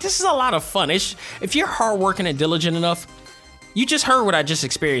 This is a lot of fun. If you're hardworking and diligent enough, you just heard what I just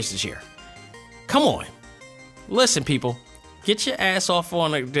experienced this year. Come on. Listen, people. Get your ass off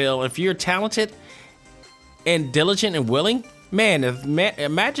on a deal. If you're talented and diligent and willing, man,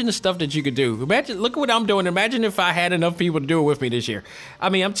 imagine the stuff that you could do. Look at what I'm doing. Imagine if I had enough people to do it with me this year. I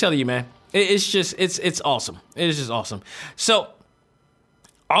mean, I'm telling you, man. It's awesome. It is just awesome. So,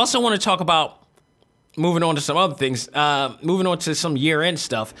 I also want to talk about moving on to some other things, moving on to some year-end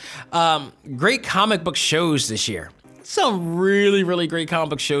stuff. Great comic book shows this year. Some really, really great comic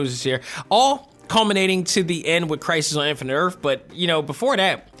book shows this year. All culminating to the end with Crisis on Infinite Earth. But, before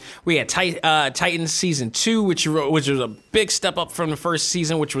that, we had Titans Season 2, which was a big step up from the first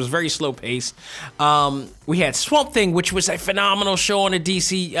season, which was very slow-paced. We had Swamp Thing, which was a phenomenal show on the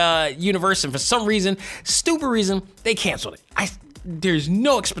DC universe. And for some reason, stupid reason, they canceled it. There's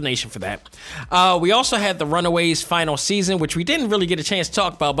no explanation for that. We also had The Runaways final season, which we didn't really get a chance to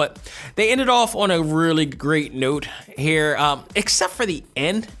talk about, but they ended off on a really great note here, except for the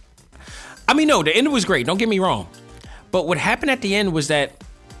end. I mean, no, the end was great. Don't get me wrong. But what happened at the end was that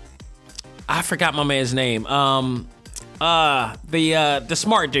I forgot my man's name. The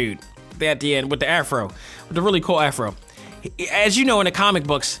smart dude at the end with the afro, with the really cool afro. As you know, in the comic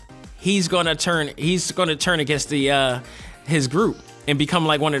books, he's gonna turn against the his group and become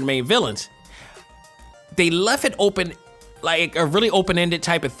like one of the main villains. They left it open, like a really open-ended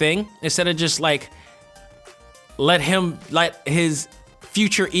type of thing, instead of just like let his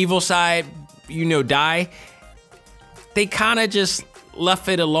future evil side, die. They kind of just left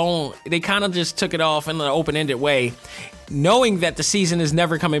it alone. They kind of just took it off in an open-ended way, knowing that the season is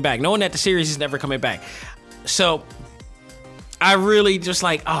never coming back, knowing that the series is never coming back. So I really just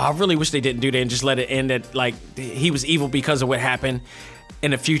I really wish they didn't do that and just let it end at like he was evil because of what happened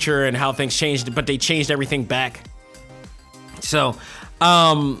in the future and how things changed, but they changed everything back. So,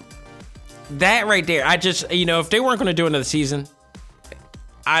 that right there, I just, if they weren't going to do another season,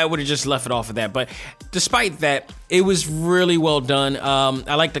 I would have just left it off of that. But despite that, it was really well done.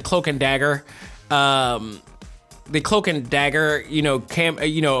 I like the Cloak and Dagger. The Cloak and Dagger,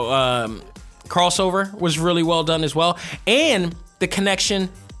 crossover was really well done as well, and the connection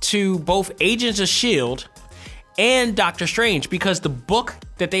to both Agents of S.H.I.E.L.D. and Doctor Strange, because the book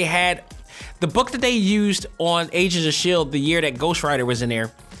that they used on Agents of S.H.I.E.L.D. the year that Ghost Rider was in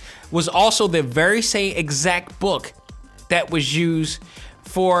there was also the very same exact book that was used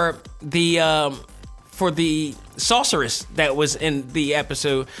for the sorceress that was in the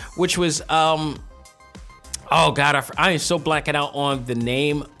episode, which was oh God, I am so blacking out on the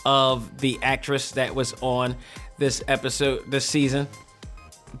name of the actress that was on this episode, this season.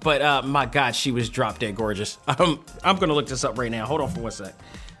 But my God, she was drop dead gorgeous. I'm gonna look this up right now. Hold on for 1 sec.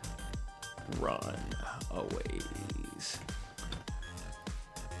 Runaways.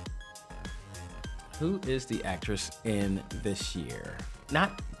 Who is the actress in this year?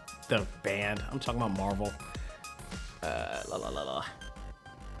 Not the band. I'm talking about Marvel.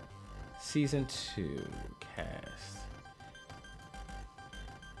 Season 2 cast.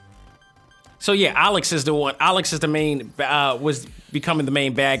 So yeah, Alex is the one. Alex is the main. Was becoming the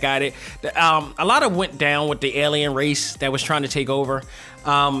main bad guy. A lot of went down with the alien race that was trying to take over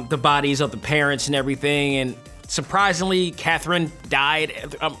the bodies of the parents and everything. And surprisingly, Catherine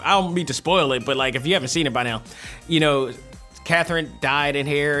died. I don't mean to spoil it, but like if you haven't seen it by now, Catherine died in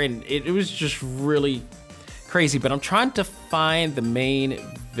here, and it was just really crazy. But I'm trying to find the main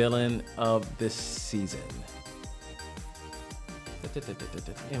villain of this season.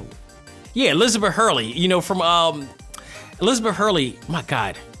 Yeah, Elizabeth Hurley. From Elizabeth Hurley. My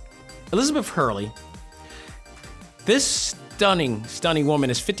God, Elizabeth Hurley. This stunning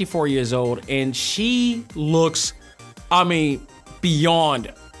woman is 54 years old, and she looks,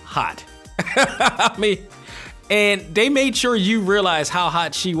 beyond hot. And they made sure you realize how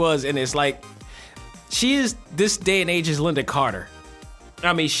hot she was, and it's like, she is this day and age's Linda Carter.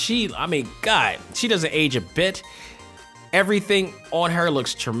 God, she doesn't age a bit. Everything on her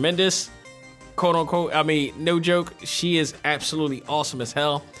looks tremendous, quote unquote. No joke. She is absolutely awesome as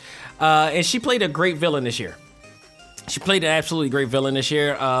hell. And she played a great villain this year.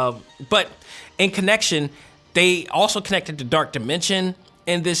 But in connection, they also connected to Dark Dimension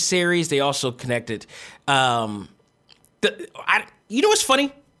in this series. They also connected. You know what's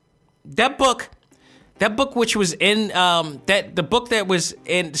funny? That book which was in the book that was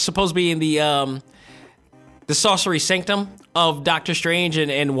in supposed to be in the Sorcery Sanctum of Doctor Strange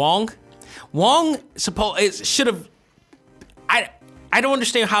and Wong. Wong should have. I don't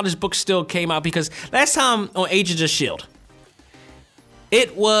understand how this book still came out, because last time on Agents of S.H.I.E.L.D.,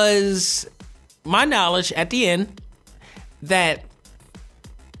 it was my knowledge at the end that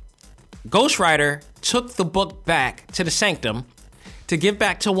Ghost Rider took the book back to the Sanctum to give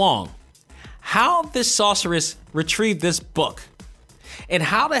back to Wong. How this sorceress retrieved this book, and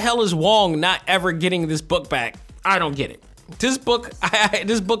how the hell is Wong not ever getting this book back? I don't get it. This book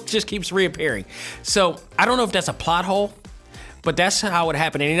just keeps reappearing. So I don't know if that's a plot hole, but that's how it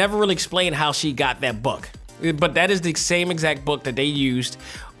happened. And he never really explained how she got that book. But that is the same exact book that they used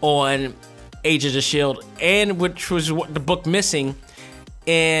on Agents of S.H.I.E.L.D., and which was the book missing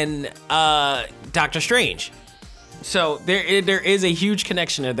in Doctor Strange. So there is a huge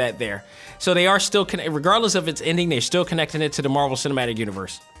connection of that there. So they are still regardless of its ending, they're still connecting it to the Marvel Cinematic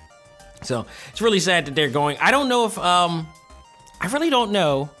Universe. So it's really sad that they're going. I don't know if I really don't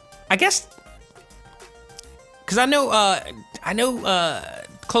know. I guess because I know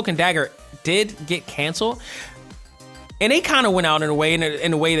Cloak and Dagger did get canceled, and they kind of went out in a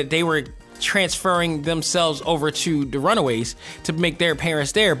way that they were transferring themselves over to the Runaways to make their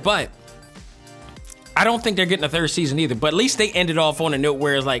appearance there. But I don't think they're getting a third season either. But at least they ended off on a note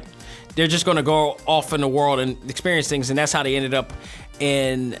where it's like they're just going to go off in the world and experience things, and that's how they ended up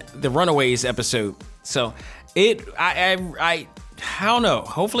in the Runaways episode. So I don't know.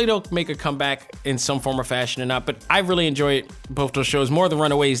 Hopefully they'll make a comeback in some form or fashion or not. But I really enjoyed both those shows, more the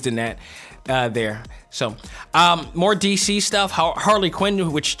Runaways than that there. So more DC stuff. Harley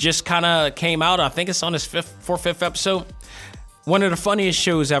Quinn, which just kind of came out. I think it's on its fourth or fifth episode. One of the funniest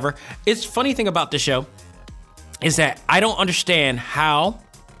shows ever. It's funny thing about this show is that I don't understand how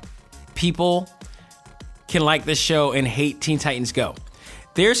people can like this show and hate Teen Titans Go.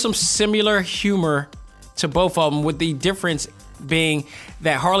 There's some similar humor to both of them, with the difference being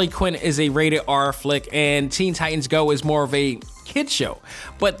that Harley Quinn is a rated R flick and Teen Titans Go is more of a kid show,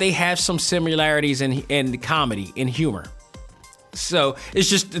 but they have some similarities in comedy and humor. So it's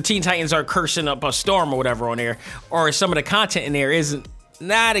just the Teen Titans are cursing up a storm or whatever on there, or some of the content in there isn't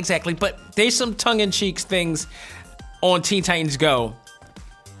not exactly, but there's some tongue-in-cheek things on Teen Titans Go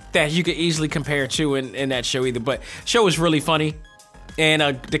that you could easily compare to in that show either. But show is really funny, and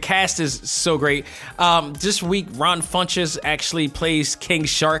the cast is so great. This week, Ron Funches actually plays King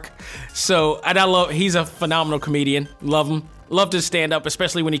Shark. So, and he's a phenomenal comedian. Love him. Loved his stand-up,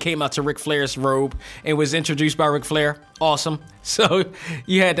 especially when he came out to Ric Flair's robe and was introduced by Ric Flair. Awesome. So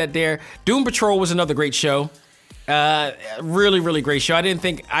you had that there. Doom Patrol was another great show. Really, really great show. I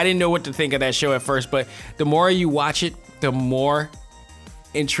didn't know what to think of that show at first, but the more you watch it, the more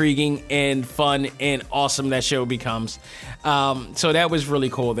intriguing and fun and awesome that show becomes. So that was really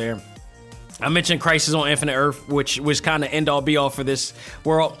cool there. I mentioned Crisis on Infinite Earth, which was kind of end-all be-all for this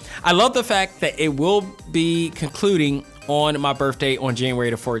world. I love the fact that it will be concluding on my birthday on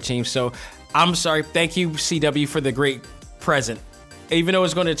January the 14th. So I'm sorry. Thank you, CW, for the great present. Even though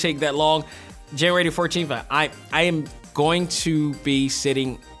it's going to take that long, January the 14th, I am going to be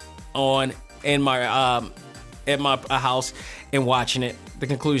sitting in my house and watching it. The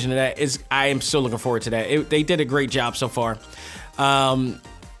conclusion of that is I am still looking forward to that. They did a great job so far.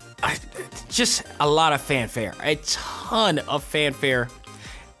 Just a lot of fanfare, a ton of fanfare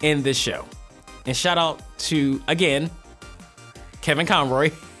in this show. And shout out to, again, Kevin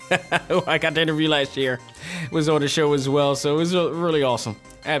Conroy, who I got to interview last year, was on the show as well. So it was really awesome.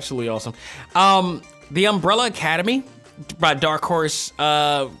 Absolutely awesome. The Umbrella Academy by Dark Horse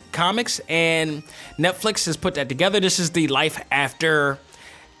Comics and Netflix has put that together. This is the life after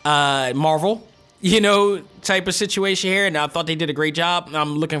Marvel, type of situation here. And I thought they did a great job.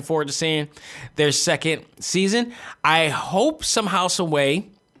 I'm looking forward to seeing their second season. I hope somehow, some way,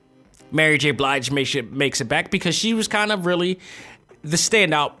 Mary J. Blige makes it back, because she was kind of really the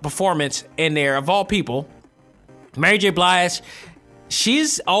standout performance in there of all people. Mary J. Blige,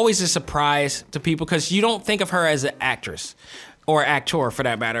 she's always a surprise to people because you don't think of her as an actress or actor for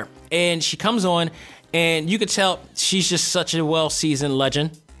that matter. And she comes on and you could tell she's just such a well-seasoned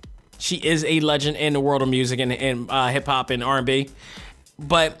legend. She is a legend in the world of music and hip-hop and R&B.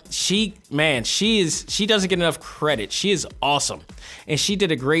 But she doesn't get enough credit. She is awesome. And she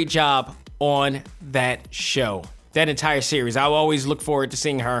did a great job on that show, that entire series. I will always look forward to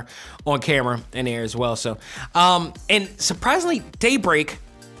seeing her on camera in there as well. So, and surprisingly, Daybreak,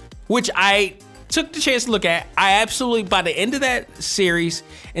 which I took the chance to look at. I absolutely, by the end of that series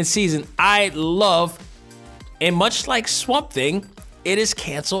and season, I love, and much like Swamp Thing, it is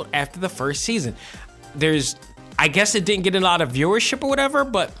canceled after the first season. I guess it didn't get a lot of viewership or whatever,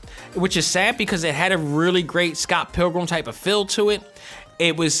 but which is sad because it had a really great Scott Pilgrim type of feel to it.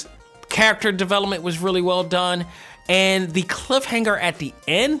 It was, character development was really well done, and the cliffhanger at the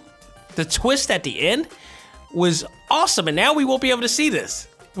end, the twist at the end, was awesome. And now we won't be able to see this.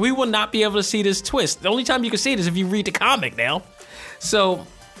 We will not be able to see this twist. The only time you can see it is if you read the comic now. So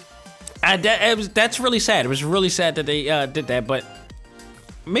that's really sad. It was really sad that they did that, but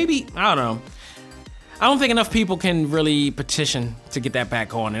maybe, I don't know. I don't think enough people can really petition to get that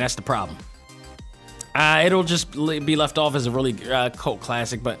back on, and that's the problem. It'll just be left off as a really cult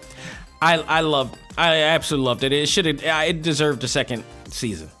classic, but I absolutely loved it. It deserved a second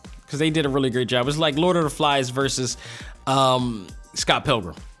season because they did a really great job. It was like Lord of the Flies versus Scott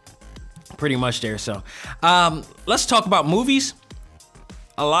Pilgrim, pretty much there. So let's talk about movies.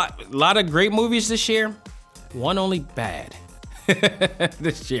 A lot of great movies this year. One only bad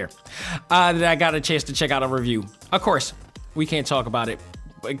this year that I got a chance to check out a review. Of course, we can't talk about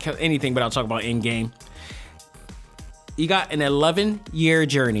anything without talking about Endgame. You got an 11-year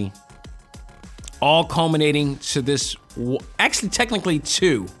journey, all culminating to this. Actually, technically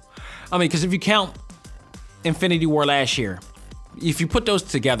 2. I mean, because if you count Infinity War last year, if you put those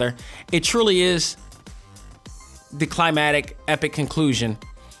together, it truly is the climatic, epic conclusion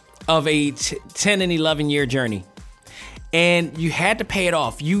of a 10 and 11-year journey. And you had to pay it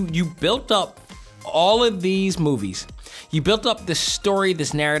off. You built up all of these movies. You built up this story,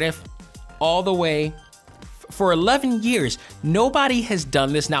 this narrative, all the way for 11 years. Nobody has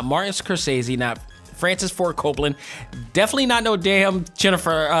done this. Not Martin Scorsese, not Francis Ford Coppola, definitely not no damn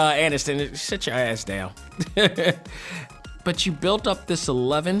Jennifer Aniston. Sit your ass down. But you built up this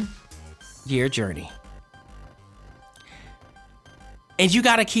 11-year journey. And you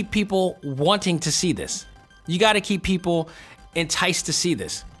got to keep people wanting to see this. You got to keep people enticed to see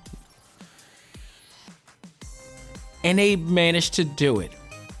this. And they managed to do it.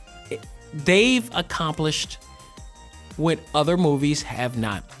 They've accomplished what other movies have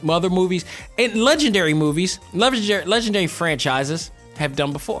not. Other movies and legendary franchises have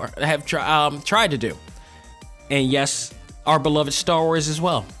done before, have tried to do. And yes, our beloved Star Wars as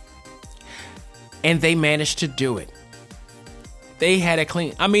well. And they managed to do it. They had a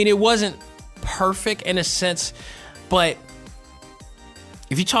clean. I mean, it wasn't perfect in a sense, but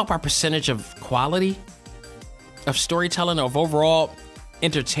if you talk about percentage of quality, of storytelling, of overall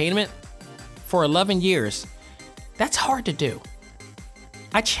entertainment, for 11 years, that's hard to do.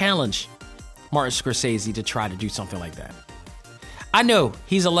 I challenge Martin Scorsese to try to do something like that. I know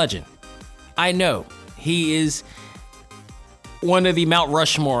he's a legend. I know he is one of the Mount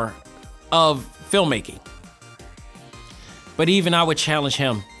Rushmore of filmmaking. But even I would challenge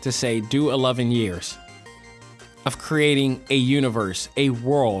him to say, do 11 years of creating a universe, a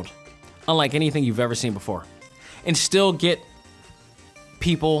world, unlike anything you've ever seen before, and still get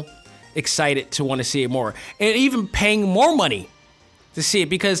people excited to want to see it more, and even paying more money to see it.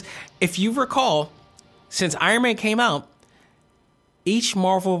 Because if you recall, since Iron Man came out, each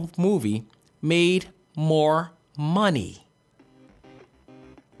Marvel movie made more money.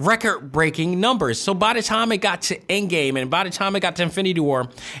 Record-breaking numbers. So by the time it got to Endgame, and by the time it got to Infinity War,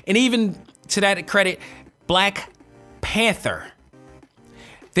 and even to that credit, Black Panther,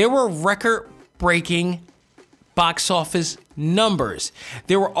 there were record-breaking box office numbers.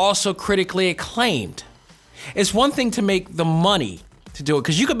 They were also critically acclaimed. It's one thing to make the money to do it,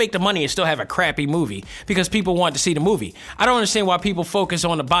 because you could make the money and still have a crappy movie because people want to see the movie. I don't understand why people focus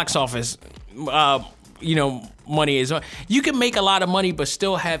on the box office, money is. You can make a lot of money but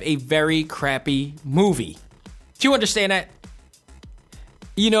still have a very crappy movie. Do you understand that?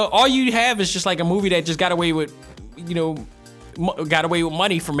 All you have is just like a movie that just got away with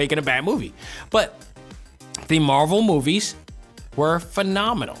money for making a bad movie. But the Marvel movies were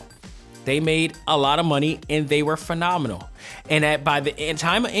phenomenal. They made a lot of money and they were phenomenal. And by the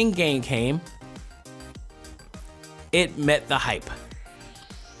time Endgame came, it met the hype.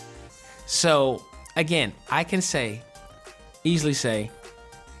 So again, I can easily say,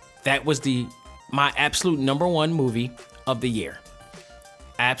 that was my absolute number one movie of the year.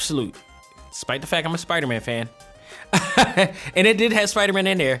 Absolute. Despite the fact I'm a Spider-Man fan. And it did have Spider-Man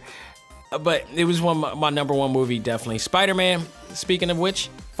in there. But it was my number one movie, definitely. Spider-Man, speaking of which,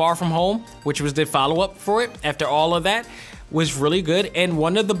 Far From Home, which was the follow-up for it after all of that, was really good and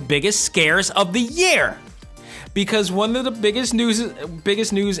one of the biggest scares of the year. Because one of the biggest news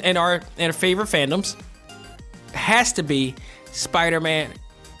in our favorite fandoms has to be Spider-Man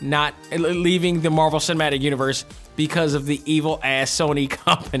not leaving the Marvel Cinematic Universe because of the evil ass Sony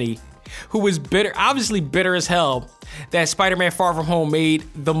company, who was bitter, obviously bitter as hell, that Spider-Man Far From Home made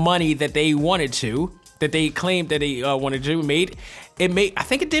the money that they wanted to, that they claimed that they wanted to. I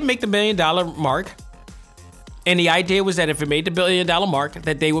think it did make the $1 billion mark. And the idea was that if it made the $1 billion mark,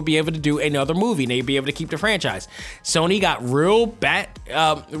 that they would be able to do another movie and they'd be able to keep the franchise. Sony got real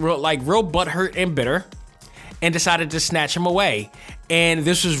butthurt and bitter and decided to snatch him away. And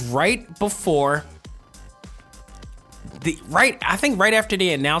this was right before I think right after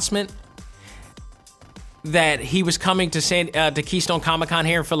the announcement that he was coming to Keystone Comic-Con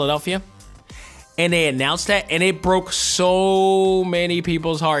here in Philadelphia. And they announced that, and it broke so many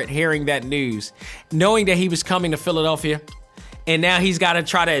people's heart hearing that news, knowing that he was coming to Philadelphia, and now he's got to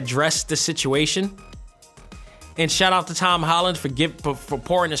try to address the situation. And shout out to Tom Holland for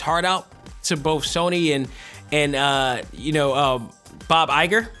pouring his heart out to both Sony and Bob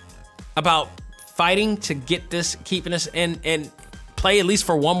Iger about fighting to get this, keeping this and play at least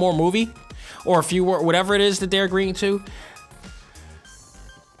for one more movie or a few more, whatever it is that they're agreeing to.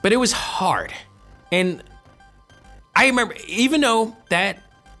 But it was hard. And I remember, even though that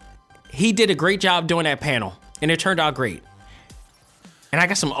he did a great job doing that panel, and it turned out great. And I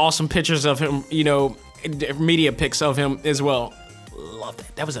got some awesome pictures of him, media pics of him as well. Love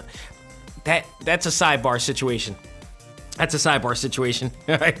that. That's a sidebar situation. That's a sidebar situation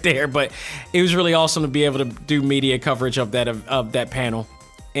right there. But it was really awesome to be able to do media coverage of that panel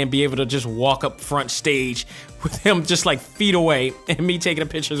and be able to just walk up front stage with him just like feet away and me taking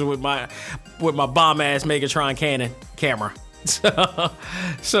pictures with my bomb ass Megatron camera.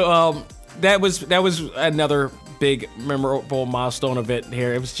 So that was another big memorable milestone event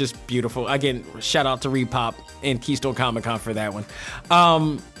here. It was just beautiful. Again, shout out to Repop and Keystone Comic-Con for that one.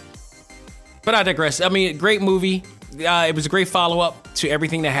 But I digress. I mean, great movie. It was a great follow-up to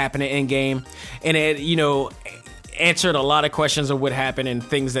everything that happened in Endgame. And it, answered a lot of questions of what happened and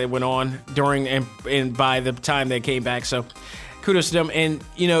things that went on during and by the time they came back. So kudos to them. And,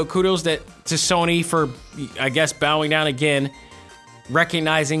 kudos to Sony for, I guess, bowing down again,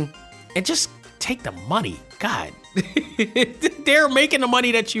 recognizing, and just take the money. God, they're making the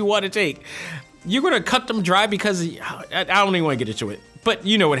money that you want to take. You're going to cut them dry because I don't even want to get into it. But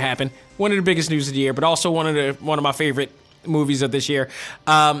you know what happened. One of the biggest news of the year, but also one of my favorite movies of this year.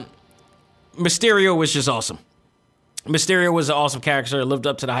 Mysterio was just awesome. Mysterio was an awesome character, lived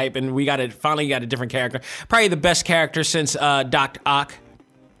up to the hype, and we finally got a different character. Probably the best character since Doc Ock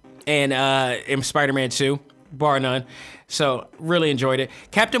and in Spider-Man 2, bar none. So, really enjoyed it.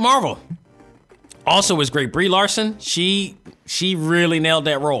 Captain Marvel also was great. Brie Larson, she really nailed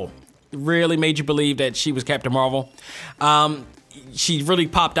that role. Really made you believe that she was Captain Marvel. She really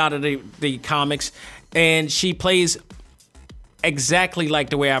popped out of the comics, and she plays exactly like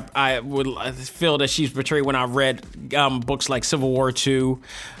the way I would feel that she's portrayed when I read books like Civil War II,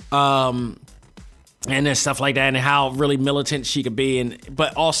 and then stuff like that, and how really militant she could be,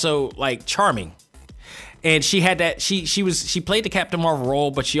 but also like charming. And she had that. She played the Captain Marvel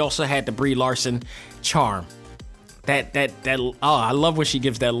role, but she also had the Brie Larson charm. I love when she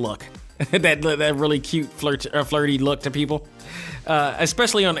gives that look, that really cute flirty look to people.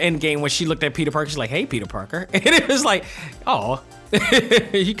 Especially on Endgame when she looked at Peter Parker, she's like, "Hey, Peter Parker," and it was like, "Oh,"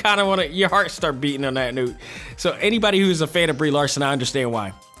 you kind of your heart start beating on that note. So anybody who's a fan of Brie Larson, I understand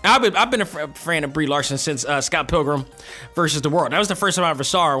why. I've been a fan of Brie Larson since Scott Pilgrim versus the World. That was the first time I ever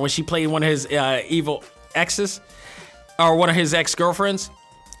saw her when she played one of his evil exes or one of his ex-girlfriends,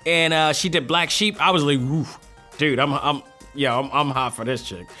 and she did Black Sheep. I was like, "Ooh, dude, I'm hot for this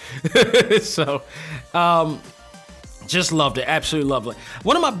chick." So. Just loved it. Absolutely loved it.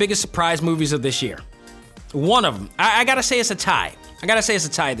 One of my biggest surprise movies of this year. One of them. I got to say it's a tie.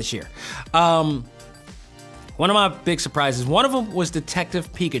 This year. One of my big surprises. One of them was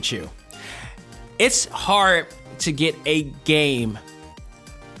Detective Pikachu. It's hard to get a game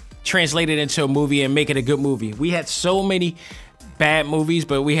translated into a movie and make it a good movie. We had so many bad movies,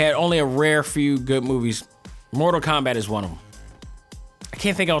 but we had only a rare few good movies. Mortal Kombat is one of them. I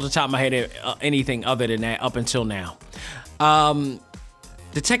can't think off the top of my head anything other than that up until now.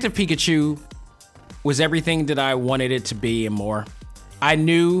 Detective Pikachu was everything that I wanted it to be and more. I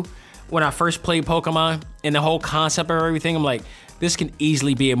knew when I first played Pokemon and the whole concept of everything, I'm like, this can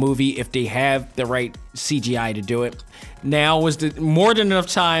easily be a movie if they have the right CGI to do it. Now was more than enough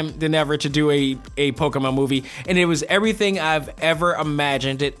time than ever to do a Pokemon movie, and it was everything I've ever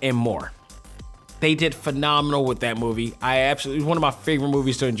imagined it and more. They did phenomenal with that movie. It was one of my favorite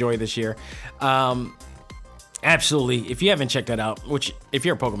movies to enjoy this year. Absolutely. If you haven't checked that out, which if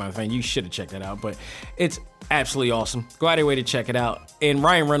you're a Pokemon fan, you should have checked that out, but it's absolutely awesome. Go out of your way to check it out. And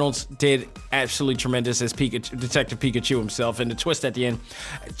Ryan Reynolds did absolutely tremendous as Detective Pikachu himself. And the twist at the end,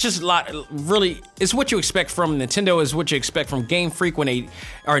 just a lot, really, it's what you expect from Nintendo, is what you expect from Game Freak when they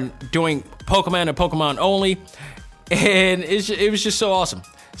are doing Pokemon and Pokemon only. And it was just so awesome.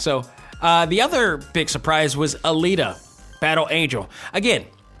 So the other big surprise was Alita, Battle Angel. Again,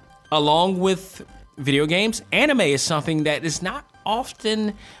 along with video games, anime is something that is not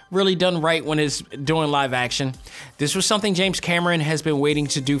often really done right when it's doing live action. This was something James Cameron has been waiting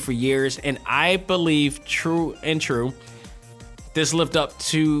to do for years, and I believe true, this lived up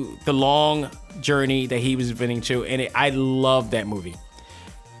to the long journey that he was been to, and I love that movie.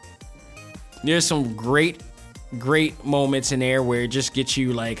 There's some great moments in there where it just gets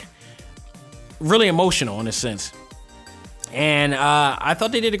you like really emotional in a sense. And I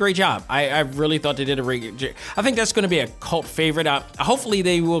thought they did a great job. I really thought they did a great job. I think that's going to be a cult favorite. Hopefully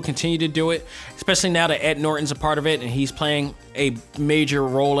they will continue to do it, especially now that Ed Norton's a part of it and he's playing a major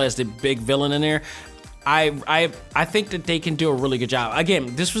role as the big villain in there. I think that they can do a really good job.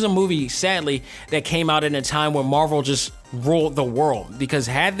 Again, this was a movie, sadly, that came out in a time when Marvel just ruled the world. Because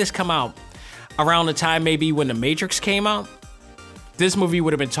had this come out around the time maybe when The Matrix came out, this movie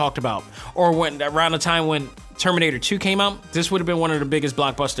would have been talked about. Or around the time when Terminator 2 came out, this would have been one of the biggest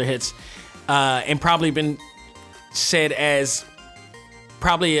blockbuster hits, and probably been said as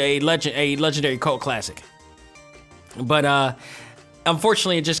probably a legendary cult classic. But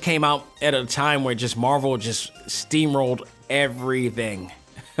unfortunately, it just came out at a time where just Marvel just steamrolled everything.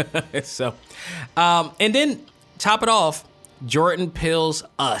 So, and then top it off, Jordan Peele's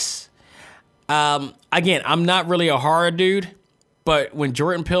Us. Again, I'm not really a horror dude, but when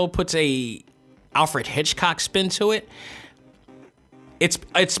Jordan Peele puts a Alfred Hitchcock spin to it,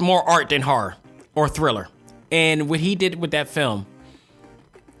 it's more art than horror or thriller. And what he did with that film,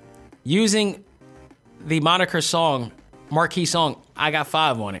 using the moniker song, marquee song, I Got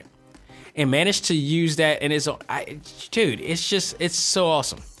Five on it, and managed to use that in his own, it's so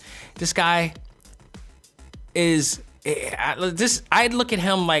awesome. This guy is, I look at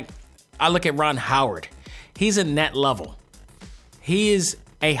him like I look at Ron Howard. He's in that level. He is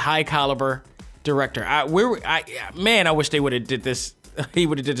a high caliber director. I wish they would have did this. He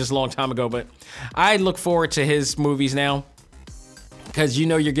would have did this a long time ago, but I look forward to his movies now because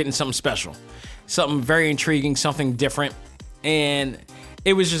you're getting something special, something very intriguing, something different, and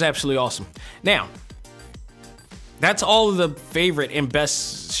it was just absolutely awesome. Now, that's all of the favorite and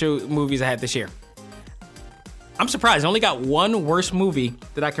best movies I had this year. I'm surprised. I only got one worst movie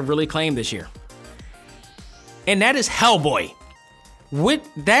that I can really claim this year, and that is Hellboy.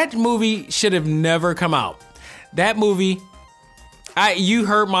 That movie should have never come out. That movie, you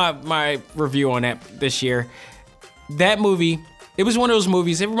heard my review on that this year. That movie, it was one of those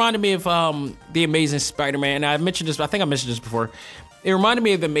movies. It reminded me of The Amazing Spider-Man. I think I mentioned this before. It reminded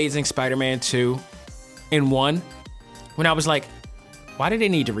me of The Amazing Spider-Man 2 in 1, when I was like, why did they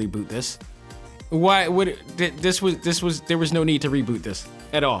need to reboot this? Why would there was no need to reboot this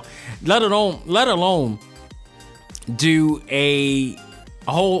at all. Let alone do a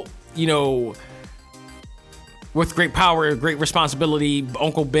whole, with great power, great responsibility,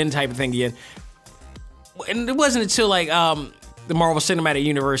 Uncle Ben type of thing again. And it wasn't until the Marvel Cinematic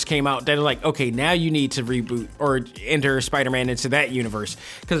Universe came out that like, okay, now you need to reboot or enter Spider-Man into that universe,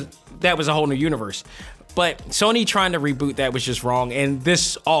 because that was a whole new universe. But Sony trying to reboot that was just wrong, and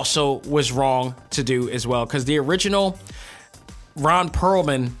this also was wrong to do as well, because the original Ron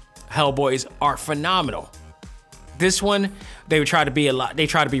Perlman Hellboys are phenomenal. This one, they would try to be they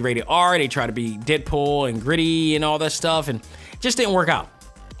try to be rated R, they try to be Deadpool and gritty and all that stuff, and it just didn't work out.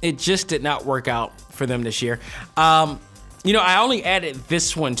 It just did not work out for them this year. I only added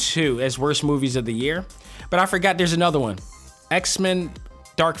this one too as worst movies of the year, but I forgot there's another one, X-Men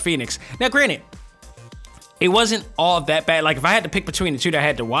Dark Phoenix. Now, granted, it wasn't all that bad. Like, if I had to pick between the two that I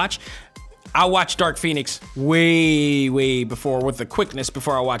had to watch, I watched Dark Phoenix way, way before, with the quickness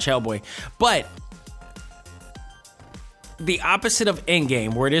before I watched Hellboy. But the opposite of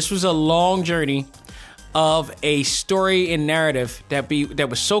Endgame, where this was a long journey of a story and narrative that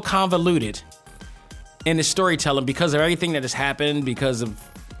was so convoluted in the storytelling because of everything that has happened, because of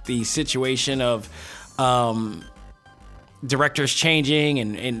the situation of directors changing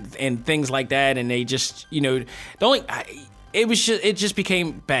and things like that, and they just it just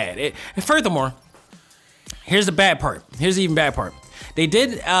became bad. And furthermore, here's the bad part. Here's the even bad part. They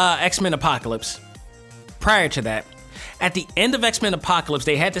did X-Men Apocalypse. Prior to that, at the end of X-Men Apocalypse,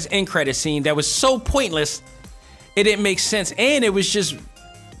 they had this end credit scene that was so pointless, it didn't make sense, and it was just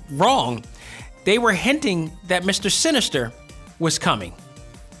wrong. they were hinting that Mr. Sinister was coming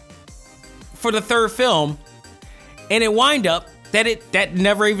for the third film, and it wind up that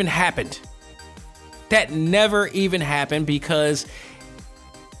never even happened. That never even happened because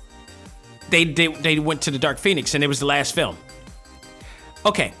they went to the Dark Phoenix, and it was the last film.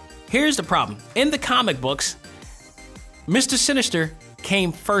 Okay, here's the problem. In the comic books, Mr. Sinister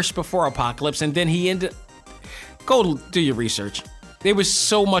came first before Apocalypse, and then he ended. Go do your research. There was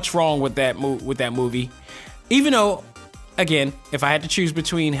so much wrong with that movie. Even though, again, if I had to choose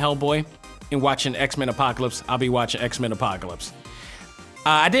between Hellboy and watching X-Men Apocalypse, I'll be watching X-Men Apocalypse.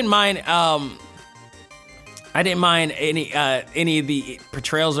 I didn't mind any of the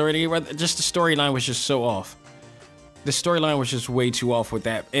portrayals or any. Just the storyline was just so off. The storyline was just way too off with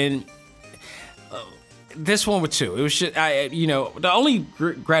that, and this one with too. It was just, the only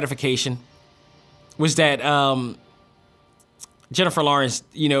gratification was that Jennifer Lawrence,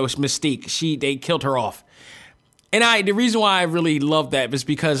 Mystique, they killed her off, and the reason why I really loved that was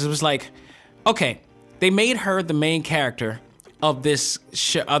because it was like, okay, they made her the main character of this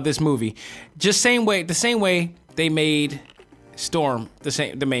movie, the same way they made Storm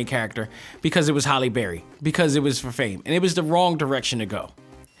the main character, because it was Halle Berry, because it was for fame, and it was the wrong direction to go.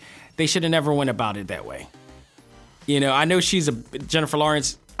 They should have never went about it that way. I know she's Jennifer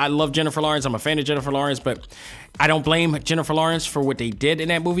Lawrence. I love Jennifer Lawrence. I'm a fan of Jennifer Lawrence, but I don't blame Jennifer Lawrence for what they did in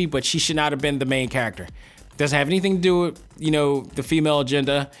that movie, but she should not have been the main character. Doesn't have anything to do with, the female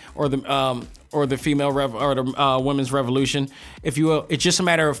agenda or the female or the women's revolution, if you will. It's just a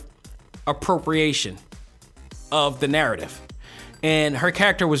matter of appropriation of the narrative. And her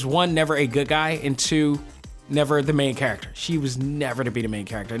character was, one, never a good guy, and two, never the main character. She was never to be the main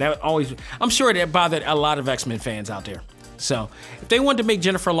character. I'm sure that bothered a lot of X-Men fans out there. So if they wanted to make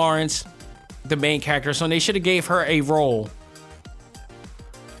Jennifer Lawrence the main character, so they should have gave her a role,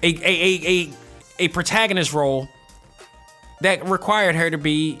 a protagonist role that required her to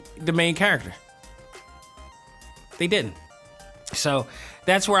be the main character. They didn't. So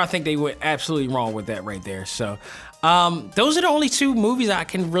that's where I think they went absolutely wrong with that right there. So those are the only two movies I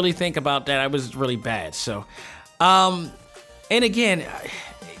can really think about that I was really bad. So, and again,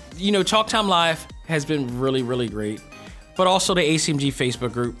 Talk Time Live has been really, really great. But also the ACMG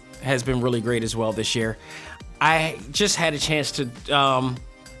Facebook group has been really great as well this year. I just had a chance to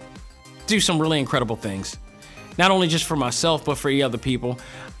do some really incredible things. Not only just for myself, but for the other people.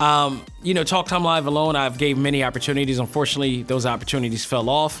 Talk Time Live alone, I've gave many opportunities. Unfortunately, those opportunities fell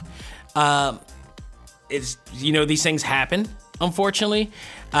off. These things happen, unfortunately.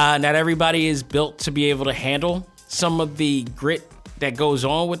 Not everybody is built to be able to handle some of the grit that goes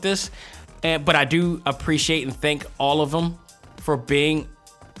on with this. But I do appreciate and thank all of them for being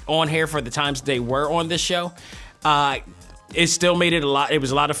on here for the times they were on this show. It still made it it was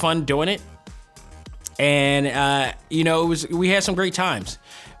a lot of fun doing it. And, we had some great times.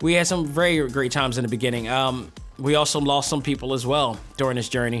 We had some very great times in the beginning. We also lost some people as well during this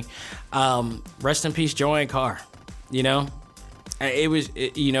journey. Rest in peace, Joanne Carr. We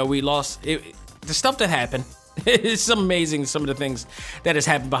lost the stuff that happened. It's amazing, some of the things that has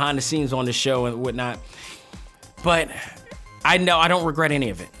happened behind the scenes on the show and whatnot. But I know I don't regret any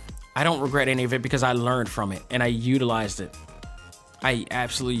of it. I don't regret any of it because I learned from it and I utilized it. I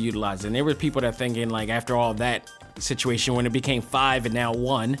absolutely utilized it. And there were people that thinking, like, after all that situation, when it became 5 and now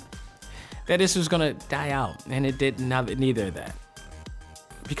 1, that this was going to die out. And it did neither of that.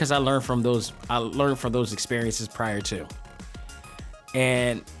 Because I learned from those experiences prior to.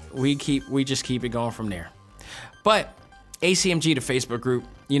 And we just keep it going from there. But ACMG, the Facebook group,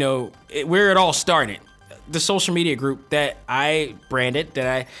 where it all started, the social media group that I branded, that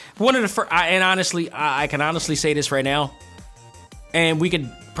I one of the first, and honestly, I can honestly say this right now, and we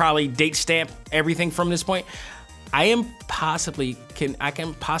could probably date stamp everything from this point. I can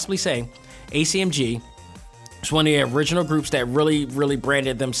possibly say ACMG is one of the original groups that really, really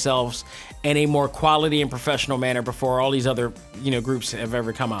branded themselves in a more quality and professional manner before all these other, groups have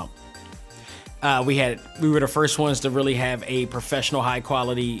ever come out. We were the first ones to really have a professional, high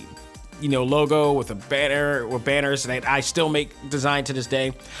quality, logo with a banner or banners that I still make design to this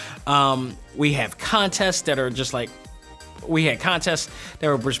day. We have contests that are just like, we had contests that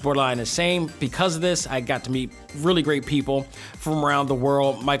were borderline the same. Because of this, I got to meet really great people from around the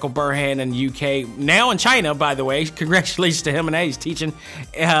world. Michael Burhan in the UK, now in China, by the way. Congratulations to him, and he's teaching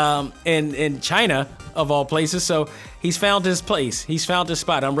in China, of all places. So he's found his place. He's found his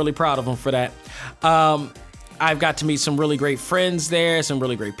spot. I'm really proud of him for that. I've got to meet some really great friends there, some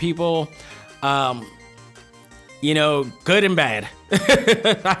really great people. Good and bad.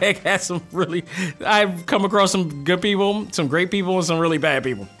 I've come across some good people, some great people, and some really bad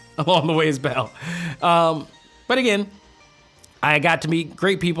people. along the way as well. But again, I got to meet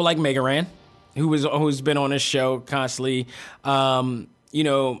great people like Megaran, who's been on this show constantly. Molly,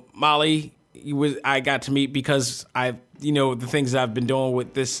 I got to meet because the things that I've been doing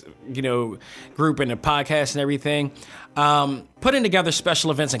with this, group and the podcast and everything. Putting together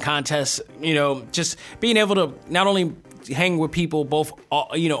special events and contests, just being able to not only hang with people both,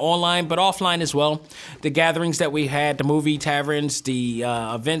 online, but offline as well. The gatherings that we had, the movie taverns, the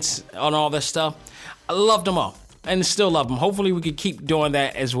events and all this stuff. I loved them all. And still love them. Hopefully we could keep doing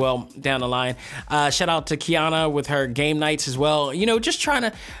that as well down the line. Shout out to Kiana with her game nights as well. Just trying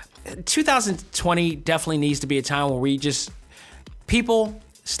to... 2020 definitely needs to be a time where people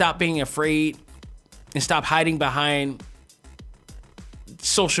stop being afraid and stop hiding behind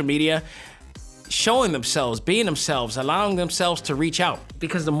social media, showing themselves, being themselves, allowing themselves to reach out.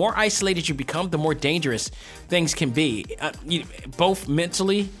 Because the more isolated you become, the more dangerous things can be, both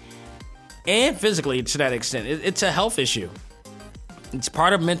mentally and physically to that extent. It's a health issue. It's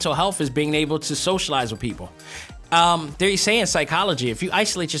part of mental health is being able to socialize with people. They're saying psychology, if you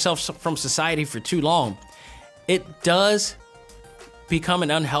isolate yourself from society for too long, it does become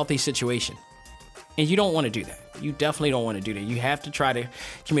an unhealthy situation. And you don't want to do that. You definitely don't want to do that. You have to try to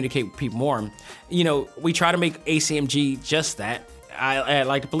communicate with people more. We try to make ACMG just that. I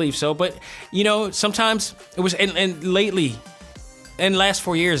like to believe so. But, sometimes it was, and lately, in the last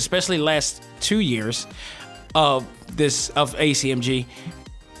 4 years, especially the last 2 years of ACMG,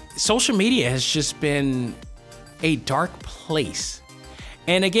 social media has just been a dark place.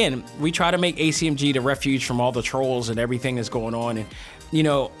 And again, we try to make ACMG the refuge from all the trolls and everything that's going on and,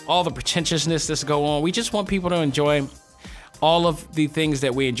 all the pretentiousness that's going on. We just want people to enjoy all of the things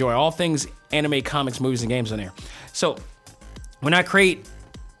that we enjoy, all things anime, comics, movies, and games in there. So when I create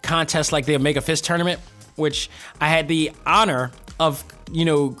contests like the Omega Fist tournament, which I had the honor of,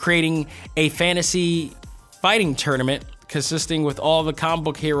 creating a fantasy fighting tournament consisting with all the comic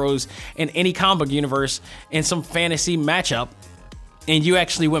book heroes in any comic book universe in some fantasy matchup, and you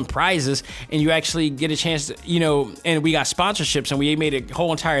actually win prizes, and you actually get a chance to, and we got sponsorships, and we made a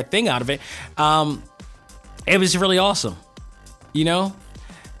whole entire thing out of it. It was really awesome.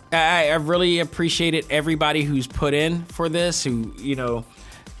 I really appreciated everybody who's put in for this, who,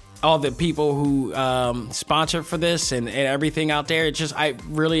 all the people who sponsored for this and everything out there. I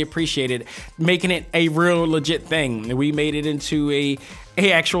really appreciated making it a real legit thing. We made it into a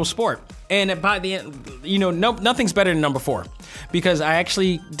actual sport. And by the end, nothing's better than number 4, because I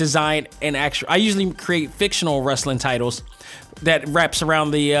actually designed I usually create fictional wrestling titles that wraps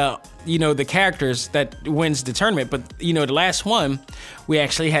around the the characters that wins the tournament. But the last one, we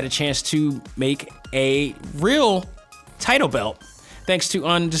actually had a chance to make a real title belt, thanks to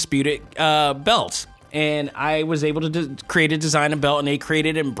Undisputed Belts. And I was able to create a design a belt, and they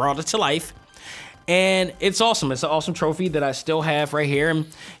created it and brought it to life. And it's awesome. It's an awesome trophy that I still have right here. And,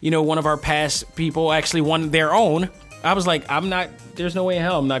 one of our past people actually won their own. I was like, there's no way in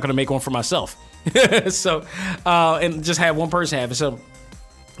hell I'm not going to make one for myself. So, and just have one person have it. So,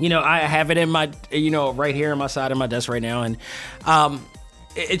 I have it in my, right here on my side of my desk right now. And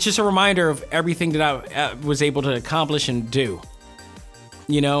it's just a reminder of everything that I was able to accomplish and do.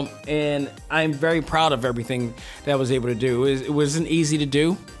 And I'm very proud of everything that I was able to do. It wasn't easy to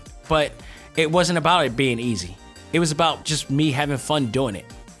do, but it wasn't about it being easy. It was about just me having fun doing it.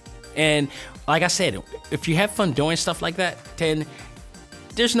 And like I said, if you have fun doing stuff like that, then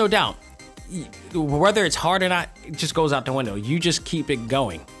there's no doubt. Whether it's hard or not, it just goes out the window. You just keep it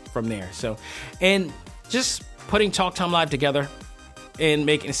going from there. So, and just putting Talk Time Live together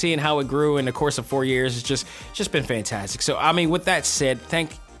and seeing how it grew in the course of 4 years, it's just been fantastic. So, with that said,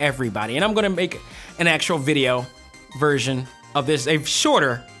 thank everybody. And I'm going to make an actual video version of this, a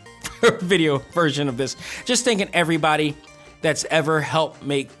shorter video version of this. Just thanking everybody that's ever helped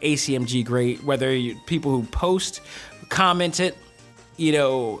make ACMG great, whether people who post, commented,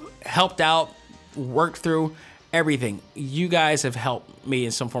 helped out, worked through everything. You guys have helped me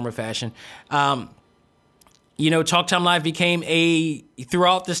in some form or fashion. Talk Time Live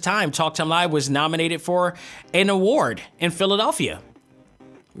throughout this time, Talk Time Live was nominated for an award in Philadelphia,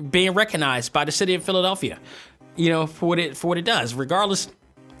 being recognized by the city of Philadelphia, for what it does. Regardless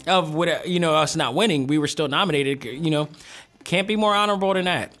of what, us not winning, we were still nominated, can't be more honorable than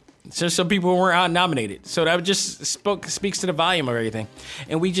that. So some people weren't nominated. So that just speaks to the volume of everything.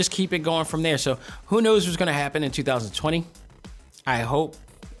 And we just keep it going from there. So who knows what's going to happen in 2020? I hope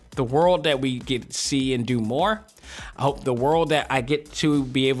the world that we get to see and do more. I hope the world that I get to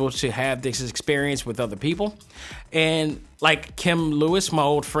be able to have this experience with other people. And like Kim Lewis, my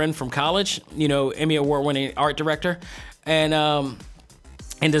old friend from college, Emmy Award-winning art director. And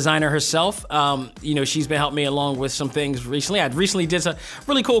and designer herself. She's been helping me along with some things recently. I recently did a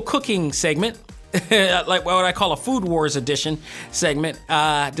really cool cooking segment, like what I call a Food Wars edition segment,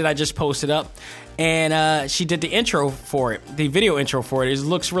 that I just posted up. And she did the intro for it, the video intro for it. It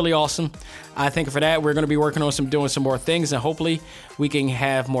looks really awesome. I think for that, we're going to be working on doing some more things, and hopefully we can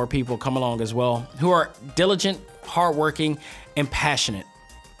have more people come along as well who are diligent, hardworking, and passionate.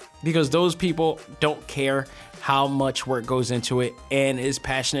 Because those people don't care how much work goes into it and is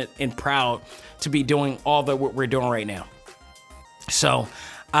passionate and proud to be doing all that what we're doing right now. So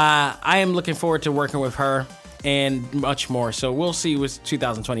I am looking forward to working with her and much more. So we'll see what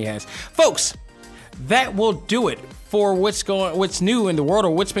 2020 has. Folks, that will do it for what's new in the world,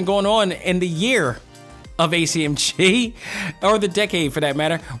 or what's been going on in the year of ACMG, or the decade for that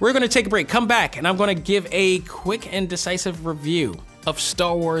matter. We're going to take a break, come back, and I'm going to give a quick and decisive review of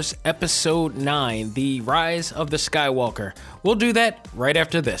Star Wars Episode 9, The Rise of the Skywalker. We'll do that right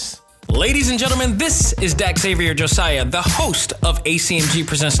after this. Ladies and gentlemen, this is Dak Xavier Josiah, the host of ACMG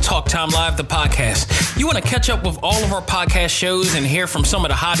Presents Talk Time Live, the podcast. You want to catch up with all of our podcast shows and hear from some of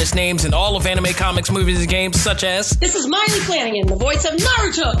the hottest names in all of anime, comics, movies, and games, such as... This is Miley Flanagan, the voice of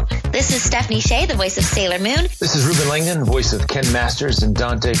Naruto. This is Stephanie Shea, the voice of Sailor Moon. This is Ruben Langdon, voice of Ken Masters and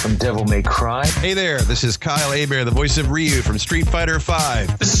Dante from Devil May Cry. Hey there, this is Kyle Hebert, the voice of Ryu from Street Fighter V.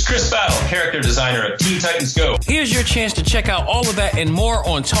 This is Chris Battle, character designer of Teen Titans Go. Here's your chance to check out all of that and more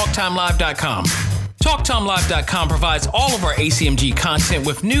on TalkTimeLive.com. TalkTimeLive.com provides all of our ACMG content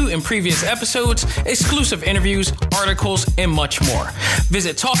with new and previous episodes, exclusive interviews, articles, and much more.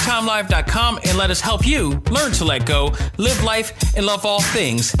 Visit TalkTimeLive.com and let us help you learn to let go, live life, and love all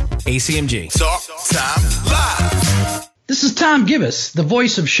things ACMG. Talk Time Live. This is Tom Gibbous, the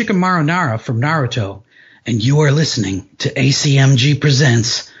voice of Shikamaru Nara from Naruto, and you are listening to ACMG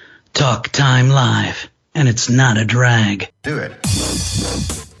Presents Talk Time Live, and it's not a drag. Do it.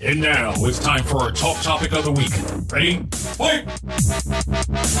 And now it's time for our talk topic of the week. Ready? Fight!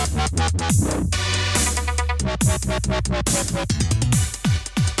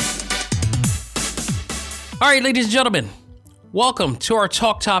 All right, ladies and gentlemen, welcome to our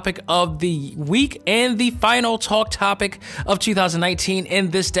talk topic of the week and the final talk topic of 2019 in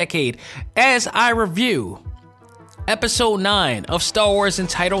this decade, as I review Episode 9 of Star Wars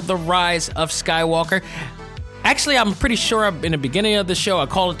entitled The Rise of Skywalker. Actually, I'm pretty sure in the beginning of the show, I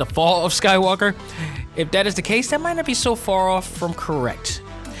called it The Fall of Skywalker. If that is the case, that might not be so far off from correct.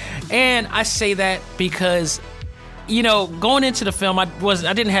 And I say that because, going into the film, I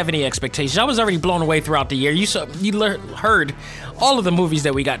didn't have any expectations. I was already blown away throughout the year. You heard all of the movies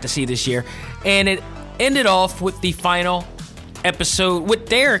that we got to see this year. And it ended off with the final episode, what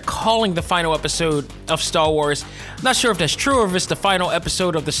they're calling the final episode of Star Wars. I'm not sure if that's true or if it's the final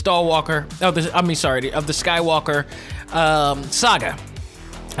episode of the Skywalker saga.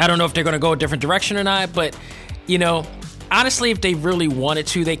 I don't know if they're going to go a different direction or not, but honestly, if they really wanted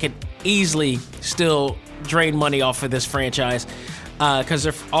to, they could easily still drain money off of this franchise, because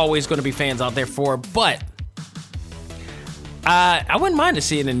there's always going to be fans out there for it. But I wouldn't mind to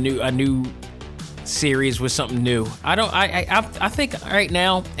seeing a new series with something new. I think right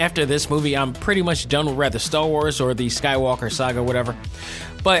now, after this movie, I'm pretty much done with rather Star Wars or the Skywalker saga, whatever.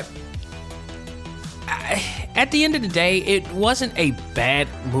 But at the end of the day, it wasn't a bad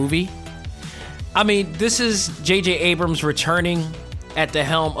movie. I mean, this is J.J. Abrams returning at the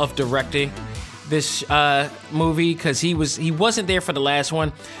helm of directing this movie, because he wasn't there for the last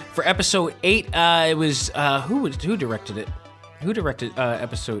one. For Episode 8, it was who directed it? Who directed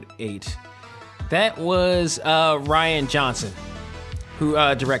Episode 8? That was Rian Johnson, who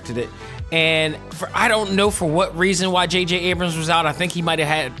directed it. And I don't know for what reason why J.J. Abrams was out. I think he might have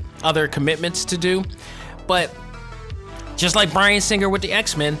had other commitments to do. But just like Bryan Singer with the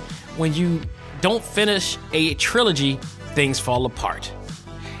X-Men, when you don't finish a trilogy, things fall apart.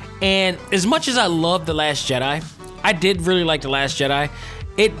 And as much as I love The Last Jedi, I did really like The Last Jedi.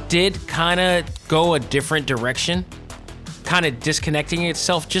 It did kind of go a different direction, kind of disconnecting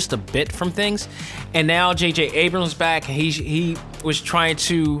itself just a bit from things. And now J.J. Abrams back, he was trying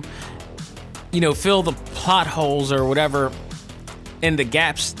to, fill the plot holes or whatever in the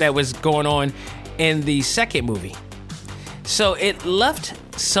gaps that was going on in the second movie. So it left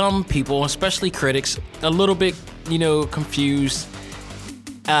some people, especially critics, a little bit, confused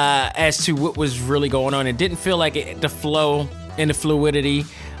as to what was really going on. It didn't feel like the flow and the fluidity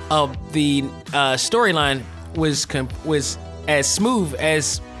of the storyline was as smooth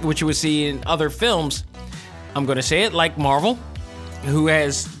as what you would see in other films. I'm going to say it, like Marvel, who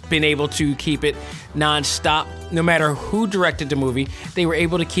has been able to keep it non-stop. No matter who directed the movie, they were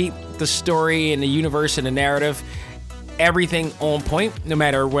able to keep the story and the universe and the narrative everything on point, no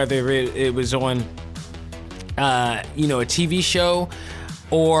matter whether it was on, a TV show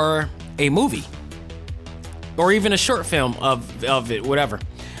or a movie or even a short film of it, whatever.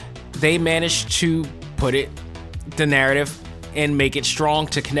 They managed to put the narrative and make it strong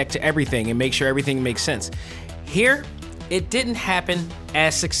to connect to everything and make sure everything makes sense. Here, it didn't happen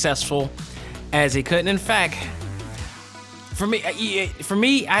as successful as it could. And in fact, for me,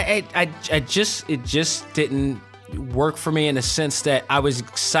 it just didn't work for me in the sense that I was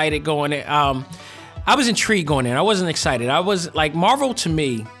excited going in. I was intrigued going in. I wasn't excited. I was like, Marvel to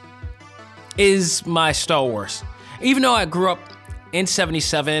me is my Star Wars. Even though I grew up in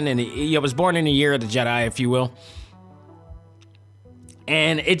 77 and I was born in the year of the Jedi, if you will.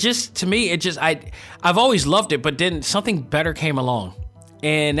 And it just, to me, I've always loved it, but then something better came along.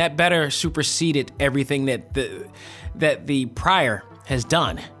 And that better superseded everything that the prior has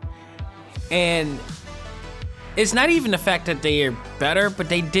done. And it's not even the fact that they are better, but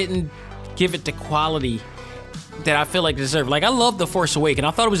they didn't give it the quality that I feel like it deserved. Like, I love The Force Awakens.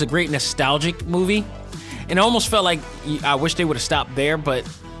 I thought it was a great nostalgic movie. And it almost felt like I wish they would have stopped there, but,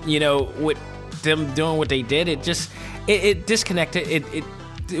 with them doing what they did, it disconnected.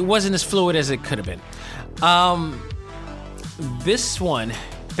 It wasn't as fluid as it could have been. This one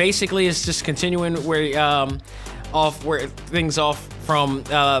basically is just continuing where things off from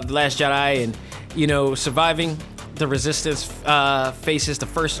The Last Jedi, and surviving the Resistance faces the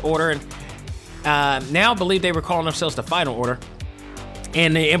First Order, and now I believe they were calling themselves the Final Order,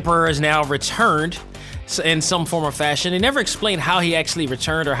 and the Emperor is now returned in some form or fashion. They never explained how he actually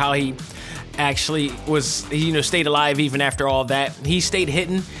returned or how he actually was, stayed alive even after all that. He stayed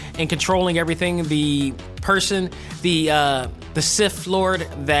hidden and controlling everything. The person, the Sith Lord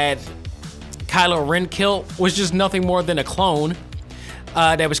that Kylo Ren killed was just nothing more than a clone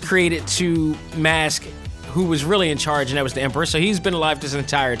that was created to mask who was really in charge, and that was the Emperor. So he's been alive this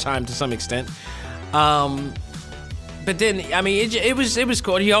entire time to some extent. But then, I mean, it was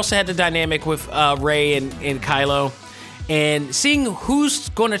cool. He also had the dynamic with Rey and Kylo, and seeing who's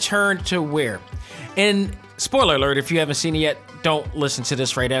going to turn to where. And spoiler alert, if you haven't seen it yet, don't listen to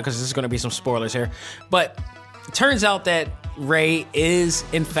this right now because there's going to be some spoilers here. But it turns out that Rey is,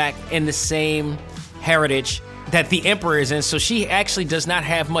 in fact, in the same heritage that the Emperor is in. So she actually does not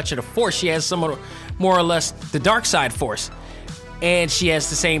have much of the Force. She has some more or less the dark side Force. And she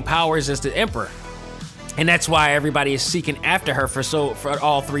has the same powers as the Emperor. And that's why everybody is seeking after her for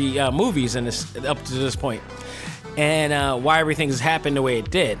all three movies in this up to this point. And why everything has happened the way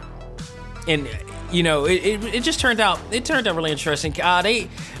it did. And it just turned out really interesting. They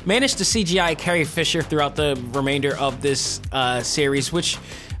managed to CGI Carrie Fisher throughout the remainder of this series, which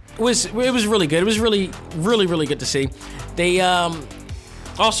was really good. It was really, really, really good to see. They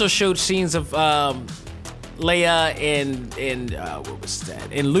also showed scenes of Leia and what was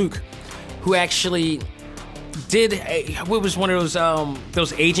that? And Luke, who actually did what was one of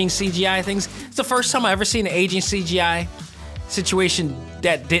those aging CGI things. It's the first time I ever seen an aging CGI situation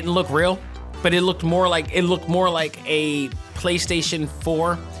that didn't look real, but it looked more like a PlayStation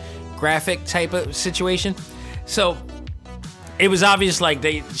 4 graphic type of situation. So it was obvious like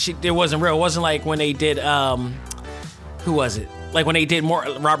it wasn't real. It wasn't like when they did who was it? Like when they did more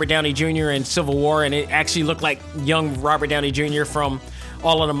Robert Downey Jr. in Civil War, and it actually looked like young Robert Downey Jr. from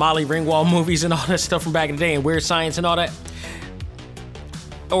all of the Molly Ringwald movies and all that stuff from back in the day, and Weird Science and all that.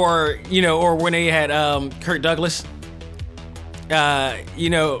 Or when they had Kirk Douglas. It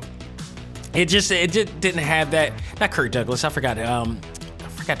just didn't have that. Not Kirk Douglas. I forgot the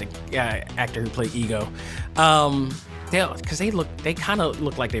actor who played Ego. Because they kind of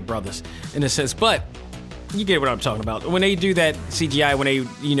look like they're brothers in a sense, but you get what I'm talking about. When they do that CGI, when they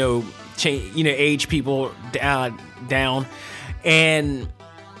age people down, and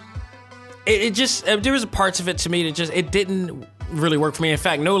it just there was parts of it to me that it didn't really work for me. In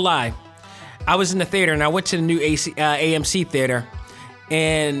fact, no lie, I was in the theater and I went to the new AMC theater,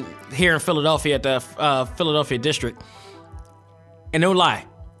 and here in Philadelphia at the Philadelphia District, and no lie,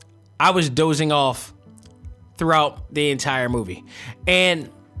 I was dozing off throughout the entire movie, and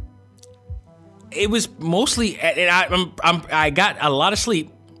it was mostly, and I got a lot of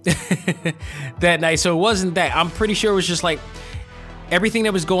sleep that night, so it wasn't that. I'm pretty sure it was just like everything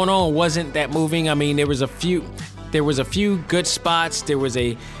that was going on wasn't that moving. I mean, there was a few good spots. There was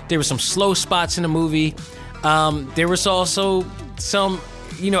some slow spots in the movie. There was also some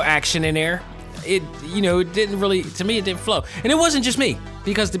action in there. It didn't really, to me, it didn't flow, and it wasn't just me,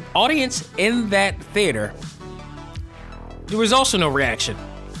 because the audience in that theater, there was also no reaction.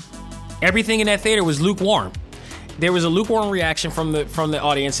 Everything in that theater was lukewarm. There was a lukewarm reaction from the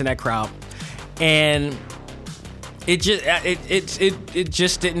audience in that crowd, and it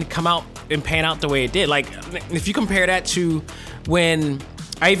just didn't come out and pan out the way it did. Like, if you compare that to when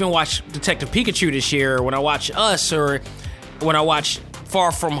I even watched Detective Pikachu this year, or when I watched Us, or when I watched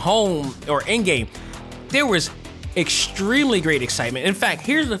Far From Home or Endgame, there was extremely great excitement. In fact,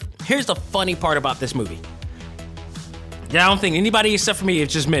 here's the funny part about this movie that I don't think anybody except for me has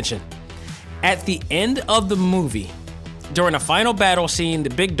just mentioned. At the end of the movie, during the final battle scene, the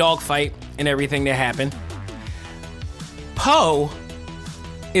big dog fight and everything that happened, Poe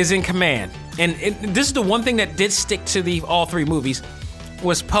is in command. And this is the one thing that did stick to all three movies,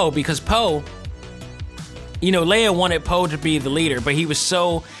 was Poe, because Poe, Leia wanted Poe to be the leader, but he was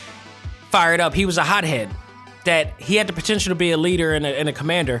so fired up. He was a hothead that he had the potential to be a leader and a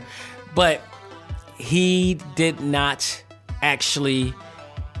commander, but he did not actually,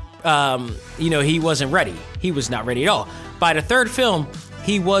 he wasn't ready. He was not ready at all. By the third film,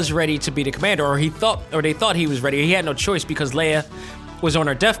 he was ready to be the commander, or they thought he was ready. He had no choice because Leia was on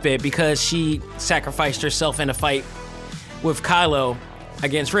her deathbed because she sacrificed herself in a fight with Kylo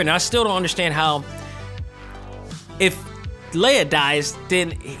against Ren. I still don't understand how, if Leia dies,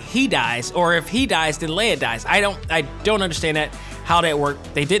 then he dies, or if he dies, then Leia dies. I don't understand how that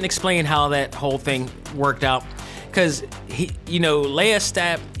worked. They didn't explain how that whole thing worked out, because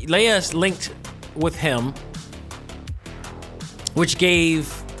Leia's linked with him, which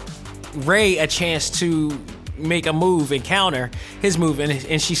gave Rey a chance to make a move and counter his move,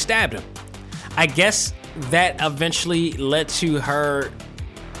 and she stabbed him. I guess that eventually led to her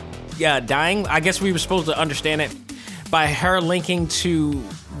dying. I guess we were supposed to understand it by her linking to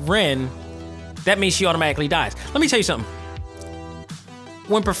Ren. That means she automatically dies. Let me tell you something.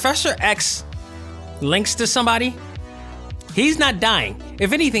 When Professor X links to somebody, he's not dying.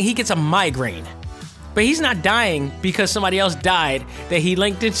 If anything, he gets a migraine. But he's not dying because somebody else died that he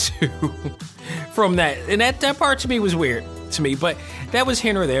linked it to from that. And that part to me was weird to me, but that was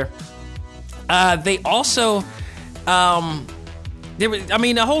here or there. They also, the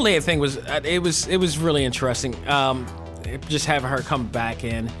whole Leia thing was, it was really interesting. Just having her come back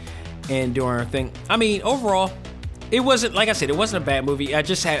in and doing her thing. I mean, overall, it wasn't, like I said, it wasn't a bad movie.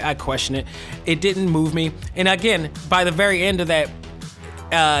 I questioned it. It didn't move me. And again, by the very end of that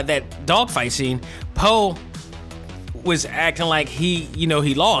dogfight scene, Poe was acting like he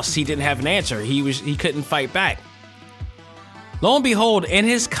lost. He didn't have an answer. He couldn't fight back. Lo and behold, in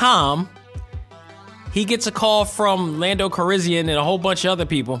his comm, he gets a call from Lando Calrissian and a whole bunch of other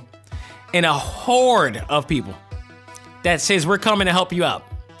people, and a horde of people that says, we're coming to help you out.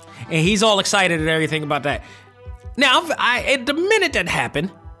 And he's all excited and everything about that. Now, at the minute that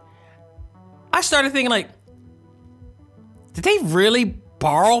happened, I started thinking, like, did they really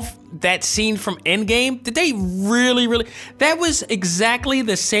borrow that scene from Endgame? Did they really? That was exactly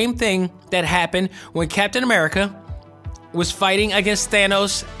the same thing that happened when Captain America was fighting against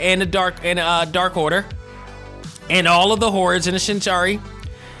Thanos and the Dark Order and all of the hordes and the Chitauri,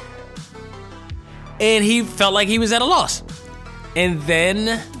 and he felt like he was at a loss. And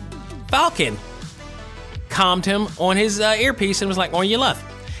then Falcon calmed him on his earpiece and was like, on your left.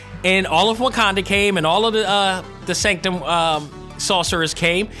 And all of Wakanda came, and all of the Sanctum sorcerers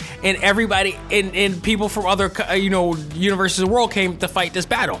came, and everybody and people from other universes of the world came to fight this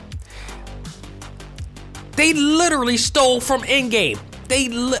battle. They literally stole from Endgame.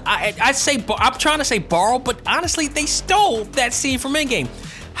 I'm trying to say borrow, but honestly, they stole that scene from Endgame.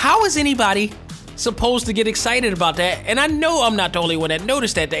 How is anybody supposed to get excited about that? And I know I'm not the only one that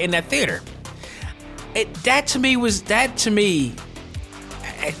noticed that in that theater. That to me,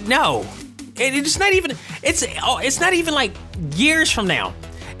 no. It's not even. It's not even like years from now.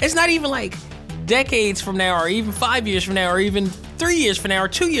 It's not even like decades from now, or even 5 years from now, or even 3 years from now, or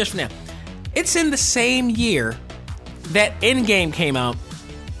 2 years from now. It's in the same year that Endgame came out,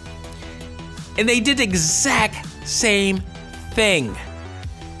 and they did the exact same thing.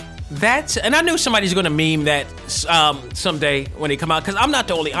 And I knew somebody's going to meme that someday when they come out, because I'm not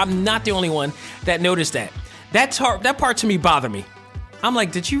the only one that noticed that. That part to me bothered me. I'm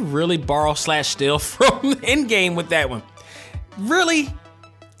like, did you really borrow / steal from Endgame with that one? Really?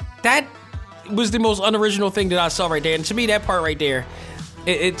 That was the most unoriginal thing that I saw right there. And to me, that part right there,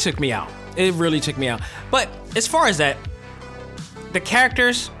 it took me out. It really took me out. But as far as that, the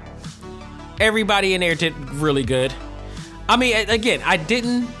characters, everybody in there did really good. I mean, again, I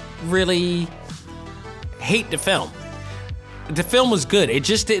didn't really hate the film. The film was good. It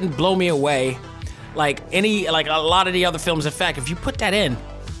just didn't blow me away like a lot of the other films. In fact, if you put that in,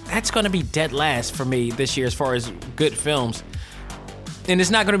 that's going to be dead last for me this year as far as good films. And it's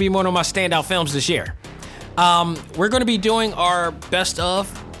not going to be one of my standout films this year. We're going to be doing our best of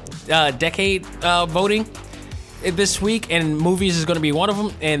decade voting this week, and movies is going to be one of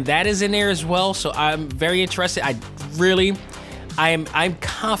them, and that is in there as well. So I'm very interested. I'm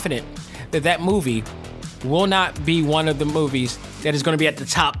confident that movie will not be one of the movies that is going to be at the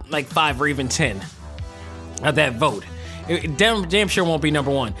top, like 5 or even 10 of that vote. It damn sure won't be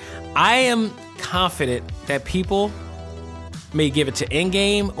number 1. I am confident that people may give it to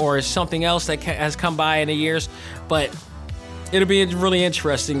Endgame or something else that has come by in the years, but it'll be really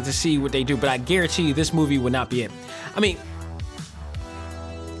interesting to see what they do. But I guarantee you this movie will not be it. I mean,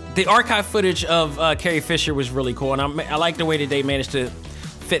 the archive footage of Carrie Fisher was really cool, and I like the way that they managed to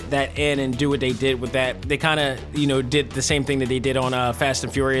fit that in and do what they did with that. They kind of, did the same thing that they did on Fast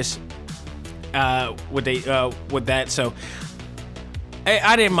and Furious with that. So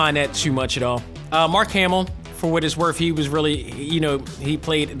I didn't mind that too much at all. Mark Hamill, for what it's worth, he was really, he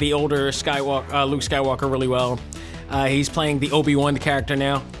played the older Luke Skywalker really well. He's playing the Obi-Wan character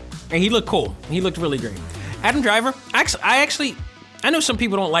now, and he looked cool. He looked really great. Adam Driver, I know some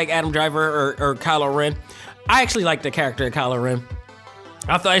people don't like Adam Driver or Kylo Ren. I actually like the character of Kylo Ren.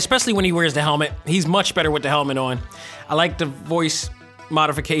 I thought, especially when he wears the helmet, he's much better with the helmet on. I like the voice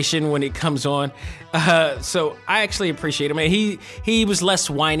modification when it comes on. So I actually appreciate him. He was less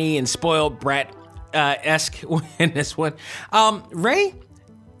whiny and spoiled brat esque in this one. Rey's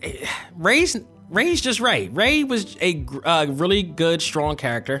just Rey. Rey was a really good, strong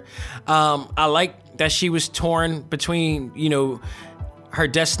character. I like that she was torn between, her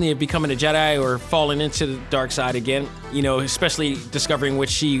destiny of becoming a Jedi or falling into the dark side again, especially discovering when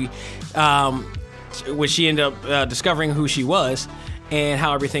she ended up discovering who she was and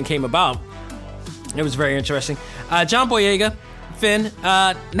how everything came about. It was very interesting. John Boyega, Finn,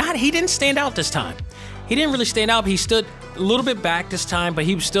 he didn't stand out this time. He didn't really stand out. He stood a little bit back this time, but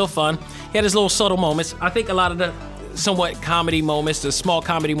he was still fun. He had his little subtle moments. I think a lot of the somewhat comedy moments, the small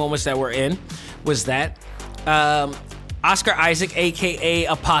comedy moments that were in, was that. Oscar Isaac, aka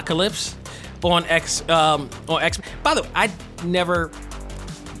Apocalypse, on X. By the way,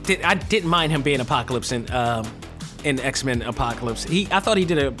 I didn't mind him being Apocalypse in X-Men Apocalypse. I thought he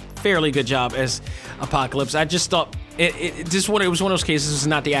did a fairly good job as Apocalypse. I just thought it was one of those cases. It's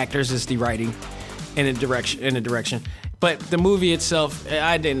not the actors, it's the writing and the direction. But the movie itself,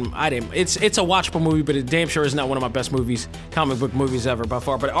 I didn't. It's a watchable movie, but it damn sure is not one of my best comic book movies ever by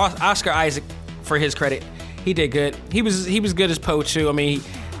far. But Oscar Isaac, for his credit, he did good. He was good as Poe too. I mean,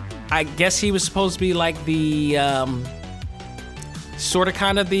 I guess he was supposed to be like the sort of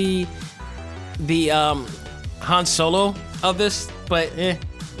kind of the Han Solo of this, but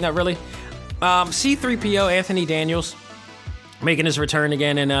not really. C-3PO, Anthony Daniels, making his return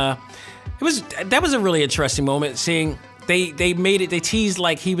again, and that was a really interesting moment. Seeing they made it, they teased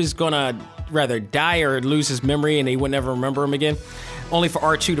like he was gonna rather die or lose his memory, and they would never remember him again, only for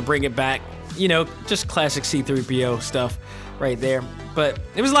R2 to bring it back. Just classic C-3PO stuff right there. But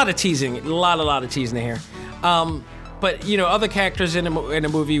it was a lot of teasing, a lot of teasing in here. But other characters in the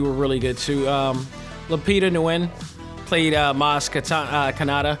movie were really good too. Lupita Nyong'o played Maz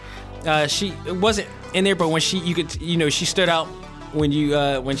Kanata. She wasn't in there, but when she stood out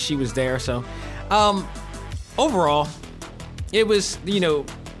when she was there. So overall, it was it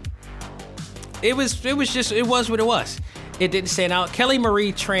was what it was. It didn't stand out. Kelly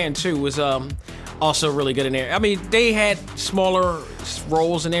Marie Tran too was also really good in there. I mean, they had smaller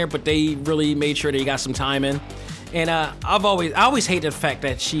roles in there, but they really made sure they got some time in. And I always hated the fact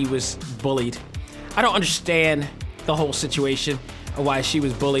that she was bullied. I don't understand the whole situation of why she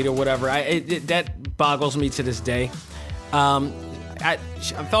was bullied or whatever. That boggles me to this day. I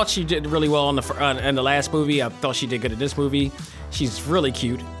thought she did really well in the last movie. I thought she did good in this movie. She's really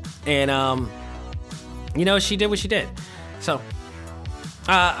cute, and she did what she did. So,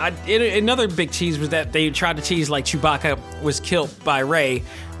 another big tease was that they tried to tease like Chewbacca was killed by Rey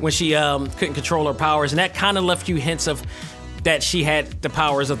when she couldn't control her powers, and that kind of left you hints of that she had the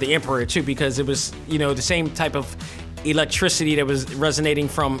powers of the Emperor too, because it was the same type of electricity that was resonating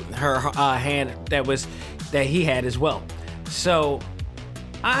from her hand that he had as well. So,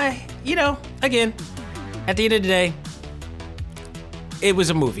 again, at the end of the day, it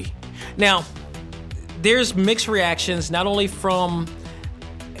was a movie. Now, there's mixed reactions, not only from,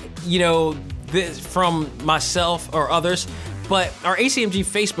 from myself or others, but our ACMG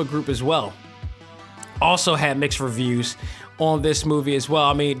Facebook group as well also had mixed reviews on this movie as well.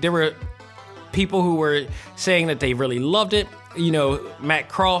 I mean, there were people who were saying that they really loved it. Matt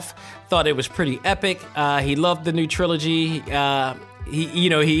Croft thought it was pretty epic. He loved the new trilogy.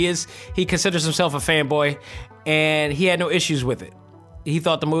 He considers himself a fanboy, and he had no issues with it. He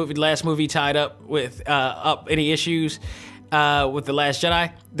thought the last movie tied up with up any issues. with The Last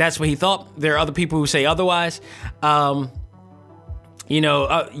Jedi. That's what he thought. There are other people who say otherwise. John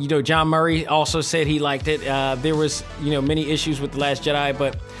Murray also said he liked it. There was, many issues with The Last Jedi,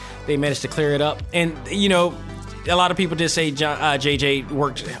 but they managed to clear it up. And, a lot of people did say JJ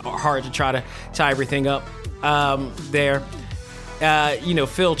worked hard to try to tie everything up there.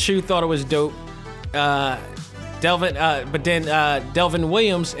 Phil Chu thought it was dope. Delvin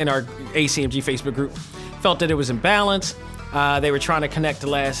Williams in our ACMG Facebook group felt that it was imbalanced. They were trying to connect the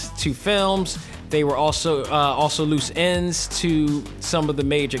last two films. They were also loose ends to some of the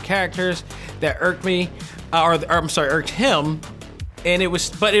major characters that irked me, irked him. And it was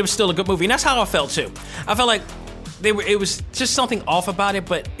still a good movie, and that's how I felt too. I felt like it was just something off about it,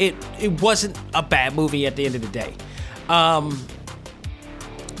 but it wasn't a bad movie at the end of the day.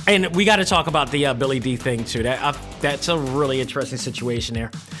 And we got to talk about the Billy D thing too. That's a really interesting situation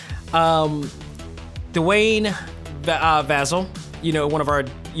there. Dwayne Vazel, one of our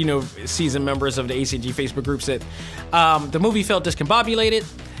seasoned members of the ACG Facebook group, said the movie felt discombobulated,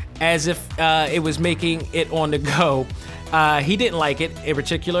 as if it was making it on the go. He didn't like it in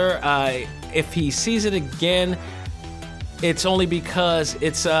particular. If he sees it again, it's only because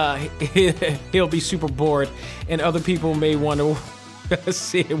he'll be super bored, and other people may want to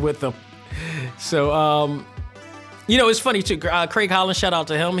see it with him. So, it's funny too. Craig Holland, shout out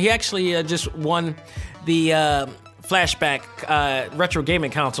to him. He actually just won the Flashback Retro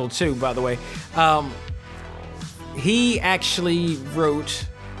Gaming Console too, by the way. He actually wrote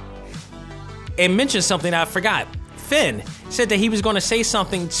and mentioned something I forgot. Finn said that he was going to say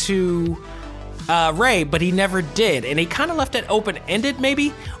something to Rey, but he never did, and he kind of left it open-ended,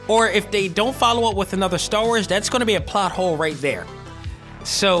 maybe. Or if they don't follow up with another Star Wars, that's going to be a plot hole right there.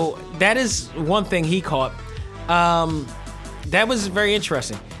 So that is one thing he caught. That was very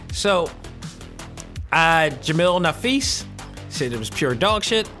interesting. So Jamil Nafis said it was pure dog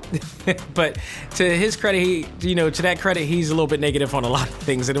shit, but to his credit, to that credit, he's a little bit negative on a lot of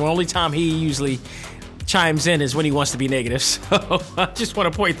things, and the only time he usually chimes in is when he wants to be negative. So I just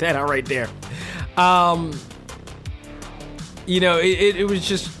want to point that out right there. It was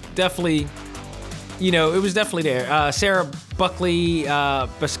just definitely, it was definitely there. Sarah Buckley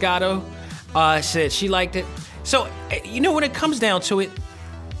Biscotto said she liked it. So, when it comes down to it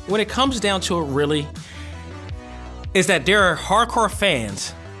really, is that there are hardcore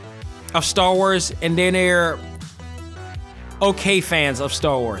fans of Star Wars, and then there are okay fans of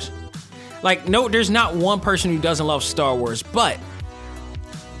Star Wars. Like, no, there's not one person who doesn't love Star Wars, but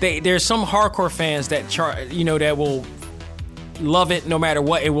there's some hardcore fans that that will love it no matter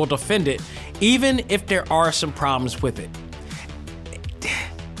what, and will defend it, even if there are some problems with it.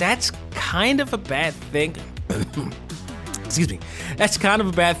 That's kind of a bad thing. Excuse me. That's kind of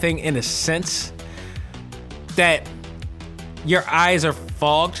a bad thing in a sense that your eyes are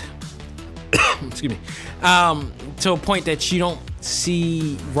fogged. Excuse me. To a point that you don't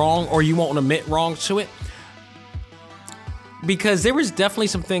see wrong, or you won't admit wrong to it, because there was definitely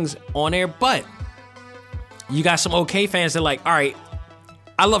some things on there, but you got some okay fans that are like, all right,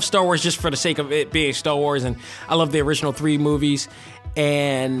 I love Star Wars just for the sake of it being Star Wars, and I love the original 3 movies,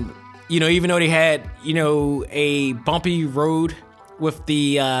 and even though they had a bumpy road with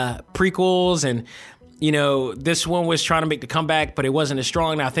the prequels, and this one was trying to make the comeback, but it wasn't as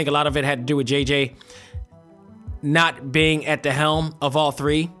strong. Now I think a lot of it had to do with JJ not being at the helm of all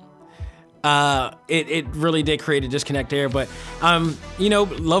 3. It really did create a disconnect there, but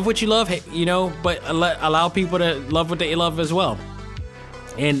love what you love, but allow people to love what they love as well.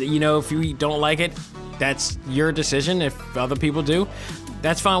 And if you don't like it, that's your decision. If other people do,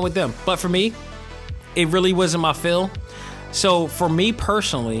 that's fine with them. But for me, it really wasn't my feel. So for me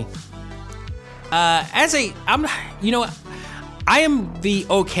personally, I am the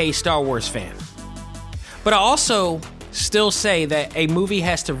okay Star Wars fan, but I also still say that a movie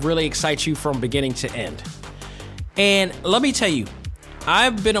has to really excite you from beginning to end. And let me tell you,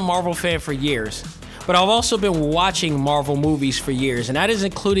 I've been a Marvel fan for years, but I've also been watching Marvel movies for years, and that is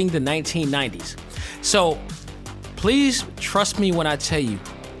including the 1990s. So please trust me when I tell you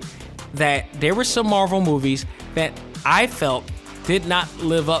that there were some Marvel movies that I felt did not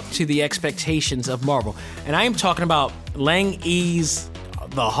live up to the expectations of Marvel. And I am talking about Lang Yi's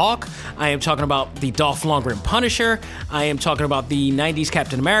The Hawk. I am talking about the Dolph Lundgren Punisher. I am talking about the 90s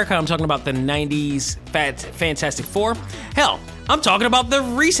Captain America. I'm talking about the 90s Fantastic Four. Hell, I'm talking about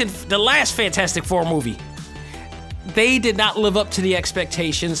the last Fantastic Four movie. They did not live up to the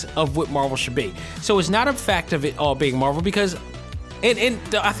expectations of what Marvel should be. So it's not a fact of it all being Marvel, because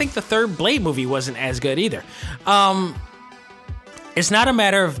I think the third Blade movie wasn't as good either. it's not a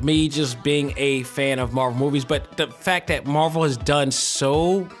matter of me just being a fan of Marvel movies, but the fact that Marvel has done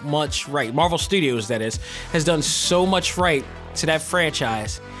so much right. Marvel Studios, that is, has done so much right to that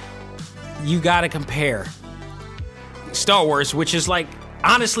franchise. You got to compare Star Wars, which is like,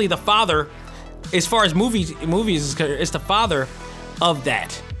 honestly, the father, as far as movies is concerned, it's the father of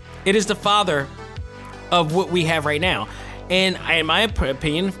that. It is the father of what we have right now. And in my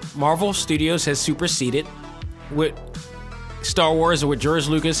opinion, Marvel Studios has superseded what Star Wars or what George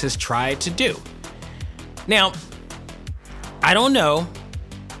Lucas has tried to do. Now, I don't know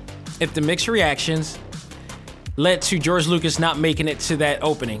if the mixed reactions led to George Lucas not making it to that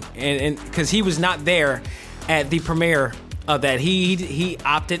opening, and because he was not there at the premiere of that. He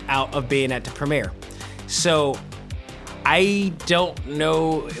opted out of being at the premiere. So I don't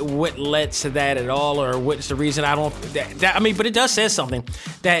know what led to that at all, or what's the reason. But it does say something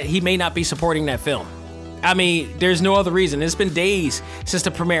that he may not be supporting that film. I mean, there's no other reason. It's been days since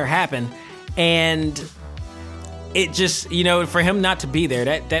the premiere happened, and it just, for him not to be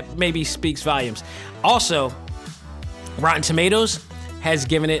there, that maybe speaks volumes. Also, Rotten Tomatoes has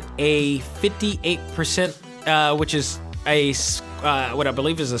given it a 58%, which is what I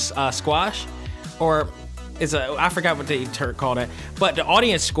believe is a squash, or I forgot what they called it, but the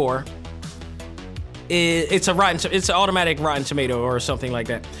audience score it's an automatic Rotten Tomato or something like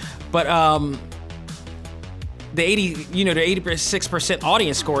that. But the 86%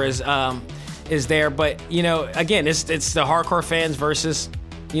 audience score is there, but again, it's the hardcore fans versus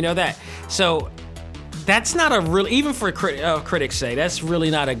that. So that's not a real, even for critics say, that's really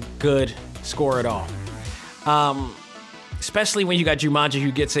not a good score at all. Especially when you got Jumanji,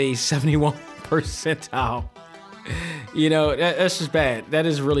 who gets a 71 percentile. That's just bad. That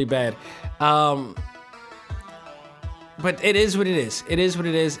is really bad. But it is what it is. It is what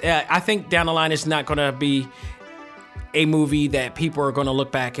it is. I think down the line, it's not going to be a movie that people are going to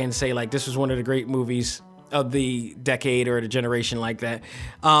look back and say, like, this was one of the great movies of the decade or the generation, like that.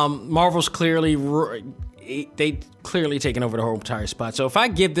 Marvel's clearly taken over the whole entire spot. So if I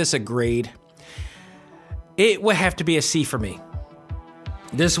give this a grade, it would have to be a C for me.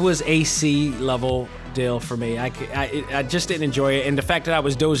 This was a C level deal for me. I just didn't enjoy it, and the fact that I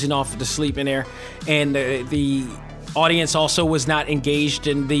was dozing off to sleep in there, and the audience also was not engaged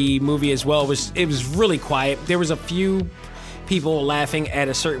in the movie as well. It was really quiet. There was a few people laughing at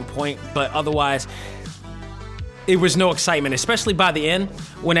a certain point, but otherwise, it was no excitement. Especially by the end,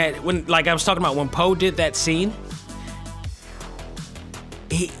 when like I was talking about, when Poe did that scene.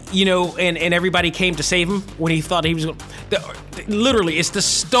 And everybody came to save him when he thought he was going to... Literally, it's the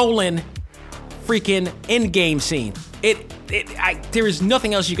stolen freaking Endgame scene. There is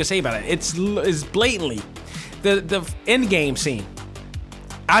nothing else you can say about it. It's blatantly the Endgame scene.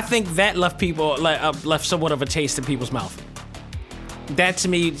 I think that left somewhat of a taste in people's mouth. That to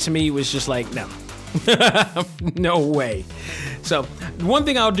me was just like, no. No way. So, one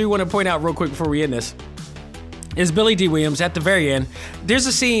thing I do want to point out real quick before we end this is Billy Dee Williams at the very end. There's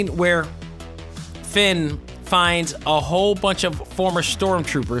a scene where Finn finds a whole bunch of former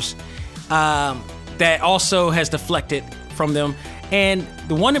stormtroopers that also has deflected from them, and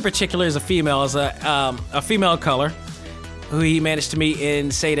the one in particular is a female, a female of color, who he managed to meet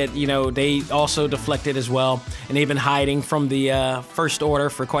and say that they also deflected as well, and they've been hiding from the First Order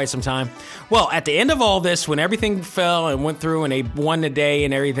for quite some time. Well, at the end of all this, when everything fell and went through, and they won the day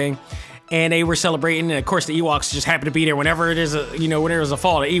and everything, and they were celebrating, and of course the Ewoks just happened to be there. Whenever it is when there is a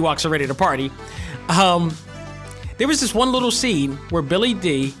fall, the Ewoks are ready to party. There was this one little scene where Billy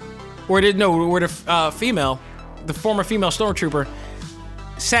Dee, where the former female stormtrooper,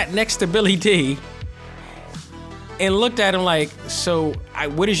 sat next to Billy Dee and looked at him like, "So,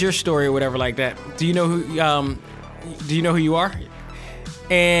 what is your story?" or whatever like that. Do you know who you are?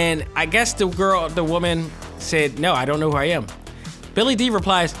 And I guess the woman said, "No, I don't know who I am." Billy Dee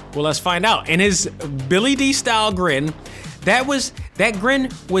replies, "Well, let's find out." And his Billy Dee style grin, that grin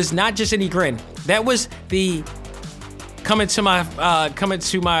was not just any grin. That was the coming to my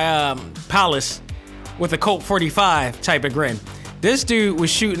palace with a Colt 45 type of grin. This dude was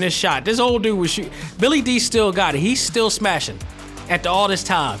shooting his shot. This old dude was shooting. Billy Dee still got it. He's still smashing after all this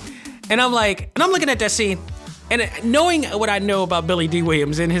time. And I'm looking at that scene, and knowing what I know about Billy Dee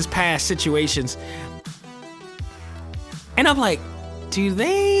Williams and his past situations, and I'm like, do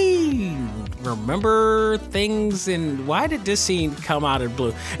they remember things, and why did this scene come out of the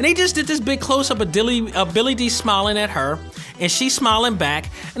blue? And they just did this big close-up of Billy Dee smiling at her, and she's smiling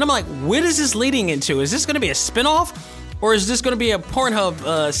back, and I'm like, what is this leading into? Is this going to be a spinoff, or is this going to be a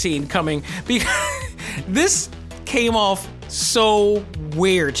Pornhub scene coming? Because this came off so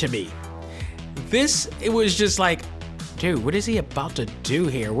weird to me. It was just like do? What is he about to do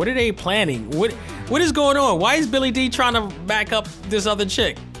here? What are they planning? What is going on? Why is Billy D trying to back up this other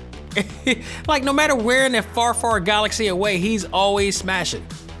chick? Like, no matter where in that far, far galaxy away, he's always smashing.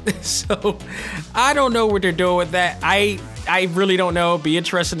 So, I don't know what they're doing with that. I really don't know. Be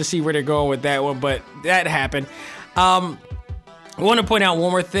interesting to see where they're going with that one, but that happened. I want to point out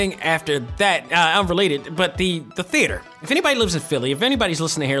one more thing after that, unrelated, but the theater. If anybody lives in Philly, if anybody's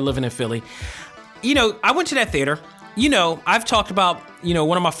listening here living in Philly, you know, I went to that theater. You know, I've talked about, you know,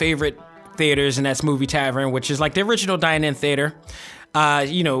 one of my favorite theaters, and that's Movie Tavern, which is like the original dine-in theater,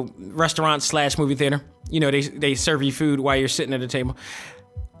 you know, restaurant/movie theater. You know, they serve you food while you're sitting at a table.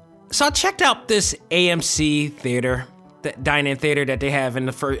 So I checked out this AMC theater, that dine-in theater that they have in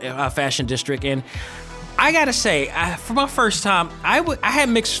the Fashion District, and I gotta say, for my first time, I had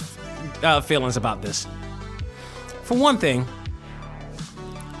mixed feelings about this. For one thing,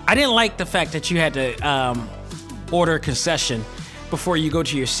 I didn't like the fact that you had to order a concession before you go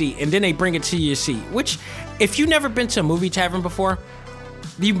to your seat, and then they bring it to your seat, which, if you've never been to a Movie Tavern before,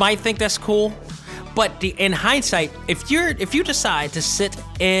 you might think that's cool. But in hindsight, if you decide to sit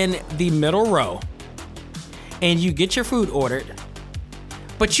in the middle row and you get your food ordered,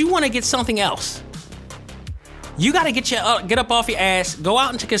 but you want to get something else, you got to get up off your ass, go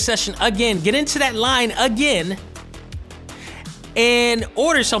out into concession again, get into that line again, and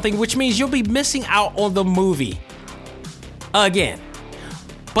order something, which means you'll be missing out on the movie again.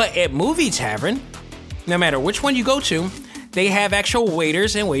 But at Movie Tavern, no matter which one you go to, they have actual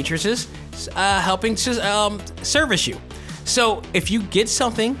waiters and waitresses helping to service you. So if you get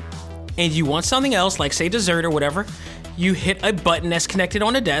something and you want something else, like say dessert or whatever, you hit a button that's connected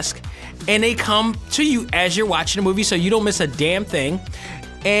on the desk, and they come to you as you're watching the movie, so you don't miss a damn thing,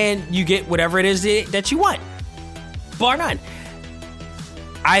 and you get whatever it is that you want, bar none.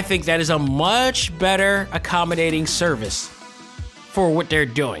 I think that is a much better accommodating service for what they're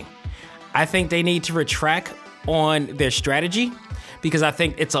doing. I think they need to retract on their strategy, because I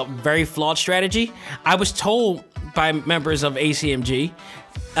think it's a very flawed strategy. I was told by members of ACMG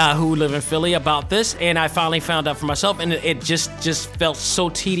who live in Philly about this, and I finally found out for myself, and it just felt so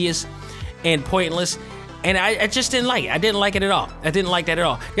tedious and pointless, and I just didn't like it. I didn't like it at all. I didn't like that at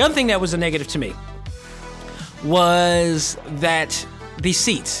all. The other thing that was a negative to me was that the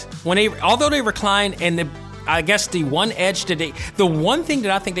seats, although they recline, and I guess the one edge the one thing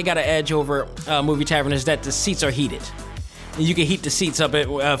that I think they got an edge over Movie Tavern is that the seats are heated. And you can heat the seats up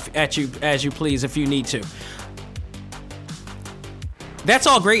at you as you please if you need to. That's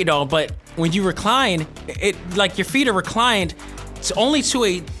all great and all, but when you recline, it like your feet are reclined, it's only to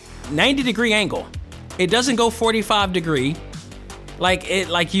a 90-degree angle. It doesn't go 45-degree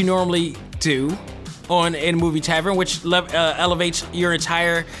like you normally do in Movie Tavern, which elevates your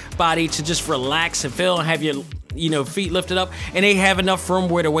entire body to just relax and feel and have your feet lifted up, and they have enough room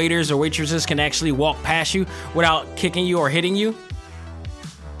where the waiters or waitresses can actually walk past you without kicking you or hitting you.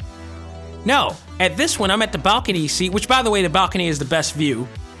 No, at this one, I'm at the balcony seat, which, by the way, the balcony is the best view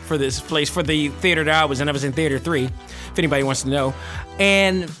for this place, for the theater that I was in. I was in Theater 3, if anybody wants to know.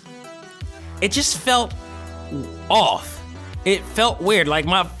 And it just felt off. It felt weird, like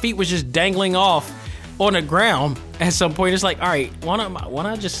my feet was just dangling off on the ground at some point. It's like, all right, why not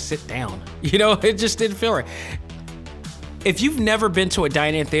I just sit down? It just didn't feel right. If you've never been to a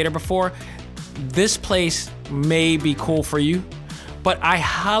dine-in theater before, this place may be cool for you, but I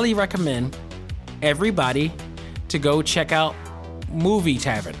highly recommend everybody to go check out Movie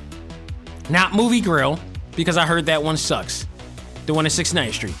Tavern. Not Movie Grill, because I heard that one sucks. The one at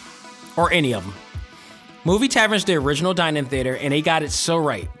 69th Street, or any of them. Movie Tavern's the original dine-in theater, and they got it so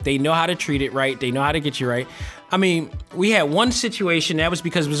right. They know how to treat it right. They know how to get you right. I mean, we had one situation, that was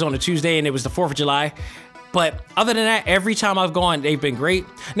because it was on a Tuesday and it was the 4th of July. But other than that, every time I've gone, they've been great.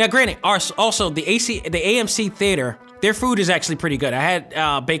 Now, granted, also the AMC theater, their food is actually pretty good. I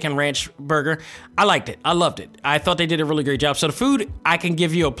had bacon ranch burger. I liked it. I loved it. I thought they did a really great job. So the food, I can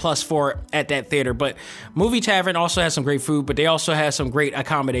give you a plus for at that theater. But Movie Tavern also has some great food, but they also have some great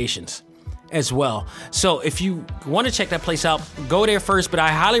accommodations as well. So if you want to check that place out, go there first. But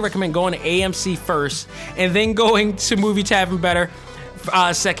I highly recommend going to AMC first and then going to Movie Tavern better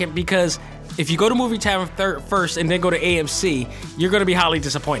second, because if you go to Movie Tavern first and then go to AMC, you're going to be highly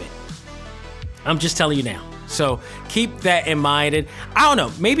disappointed. I'm just telling you now. So keep that in mind. And I don't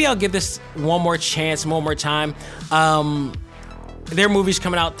know, maybe I'll give this one more chance, one more time. Their movie's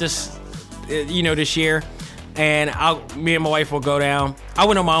coming out this year, and me and my wife will go down. I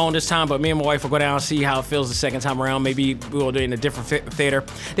went on my own this time, but me and my wife will go down and see how it feels the second time around. Maybe we'll do it in a different theater.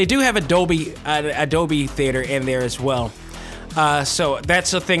 They do have Adobe Theater in there as well. So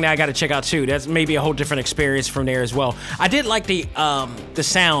that's a thing that I got to check out too. That's maybe a whole different experience from there as well. I did like the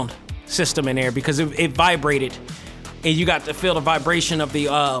sound system in there because it vibrated, and you got to feel the vibration of the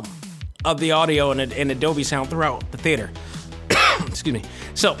audio and Dolby sound throughout the theater. Excuse me.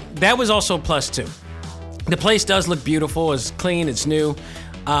 So that was also a plus too. The place does look beautiful. It's clean. It's new.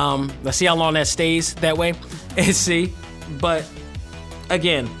 Let's see how long that stays that way. And see, but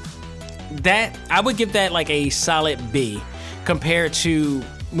again, that I would give that like a solid B compared to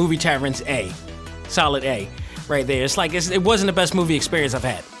Movie Tavern's A. Solid A right there. It's like it wasn't the best movie experience I've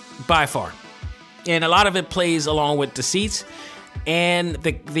had by far. And a lot of it plays along with the seats and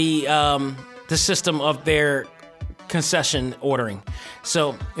the system of their concession ordering.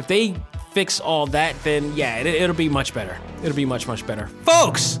 So if they fix all that, then yeah, it'll be much better. It'll be much, much better.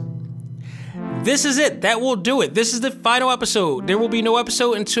 Folks, this is it. That will do it. This is the final episode. There will be no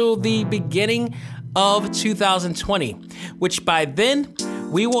episode until the beginning of 2020, which by then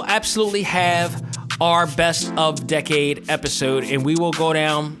we will absolutely have our best of decade episode, and we will go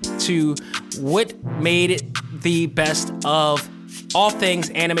down to what made it the best of all things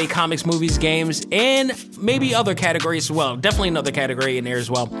anime, comics, movies, games, and maybe other categories as well. Definitely another category in there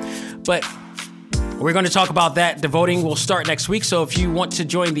as well. But we're going to talk about that. The voting will start next week. So if you want to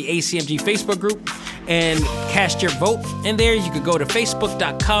join the ACMG Facebook group and cast your vote in there, you could go to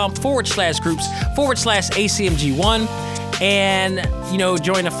facebook.com/groups/ACMG1 and,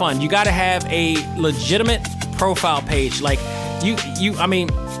 join the fun. You got to have a legitimate profile page. Like I mean,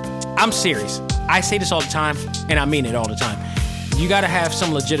 I'm serious. I say this all the time and I mean it all the time. You got to have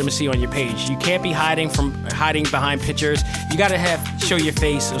some legitimacy on your page. You can't be hiding behind pictures. You got to show your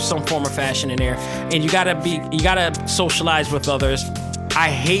face of some form of fashion in there, and you got to socialize with others. I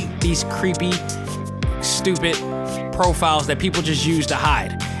hate these creepy, stupid profiles that people just use to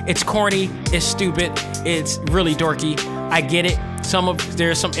hide. It's corny, it's stupid, it's really dorky. I get it.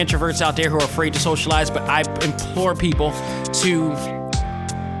 There are some introverts out there who are afraid to socialize, but I implore people to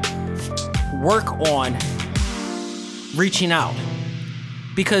work on reaching out,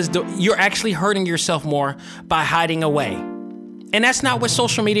 because you're actually hurting yourself more by hiding away. And that's not what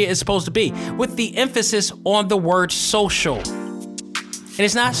social media is supposed to be, with the emphasis on the word social. And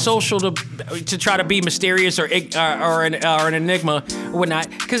it's not social to try to be mysterious or an enigma or whatnot,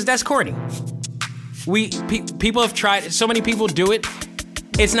 because that's corny. People have tried, so many people do it.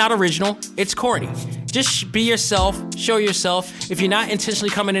 It's not original, it's corny. Just be yourself, show yourself. If you're not intentionally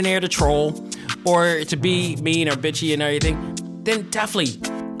coming in there to troll or to be mean or bitchy and everything, then definitely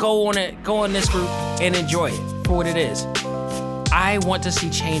go on this group and enjoy it for what it is. I want to see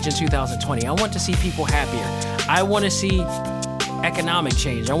change in 2020. I want to see people happier. I want to see economic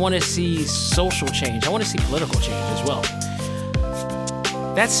change. I want to see social change. I want to see political change as well.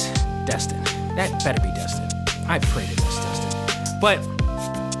 That's destined. That better be destined. I pray that that's destined. But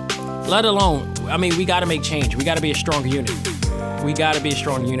let alone, we got to make change. We got to be a stronger unit. We got to be a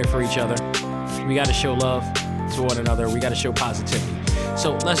strong unit for each other. We got to show love to one another. We got to show positivity.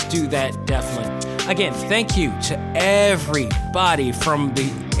 So let's do that, definitely. Again, thank you to everybody from the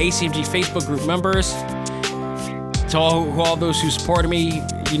ACMG Facebook group members, to all those who supported me,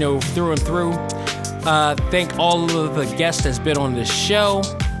 through and through. Thank all of the guests that's been on this show.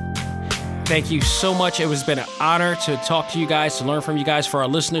 Thank you so much. It has been an honor to talk to you guys, to learn from you guys, for our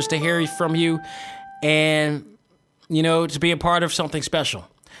listeners to hear from you, and, to be a part of something special.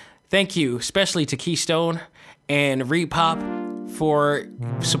 Thank you, especially to Keystone and Repop for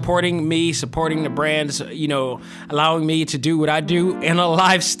supporting me, supporting the brands, allowing me to do what I do in a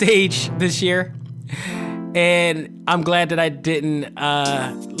live stage this year. And I'm glad that I didn't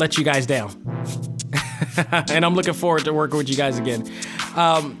let you guys down. And I'm looking forward to working with you guys again.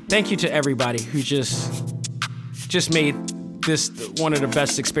 Thank you to everybody who just made this one of the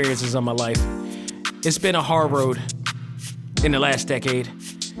best experiences of my life. It's been a hard road in the last decade.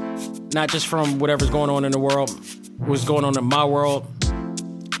 Not just from whatever's going on in the world, what's going on in my world.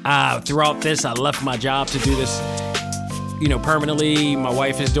 Throughout this, I left my job to do this, permanently. My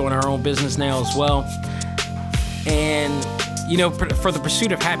wife is doing her own business now as well. And, for the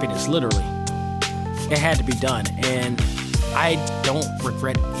pursuit of happiness, literally, it had to be done. And I don't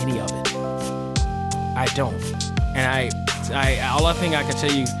regret any of it. I don't. And all I think I can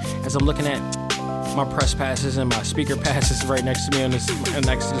tell you, as I'm looking at my press passes and my speaker passes right next to me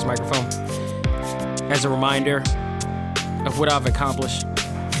next to this microphone, as a reminder of what I've accomplished,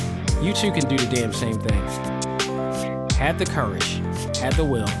 you too can do the damn same thing. Have the courage, have the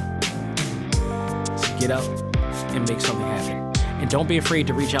will to get up and make something happen. And don't be afraid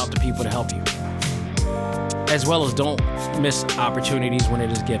to reach out to people to help you. As well as don't miss opportunities when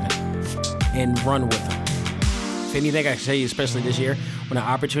it is given, and run with them. if anything, I can tell you, especially this year, when an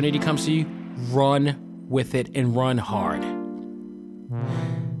opportunity comes to you, run with it and run hard.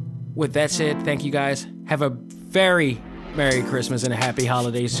 With that said, thank you guys. Have a very Merry Christmas and a happy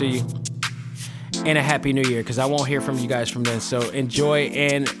holidays to you. And a happy new year, because I won't hear from you guys from then. So enjoy,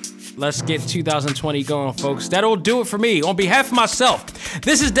 and let's get 2020 going, folks. That'll do it for me. On behalf of myself,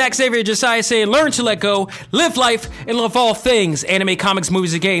 this is Dak Xavier Josiah saying, learn to let go, live life, and love all things anime, comics,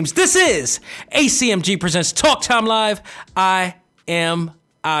 movies, and games. This is ACMG Presents Talk Time Live. I am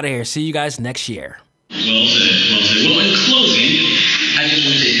out of here. See you guys next year. Well said. Well, in closing, I just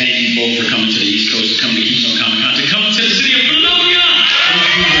want to say thank you both for coming to the East Coast, to come to Keystone Comic Con, to come to the city of Philadelphia.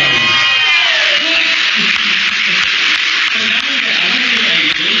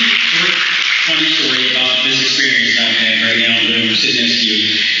 Funny story about this experience I've had right now that I'm sitting next to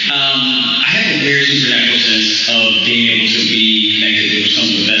you. I have a weird supernatural sense of being able to be connected with some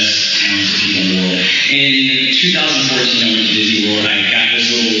of the best talented people in the world. In 2014, I went to Disney World. I got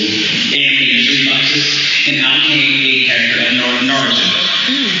this little anime mystery boxes, and out came a character of Naruto.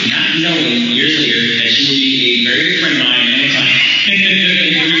 Not knowing years later that she would be a very good friend of mine and a client.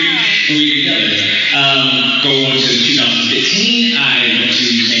 We were together. Go on to 2015, I went to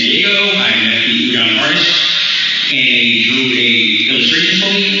San Diego. I met the Udon artist, and they drew a illustration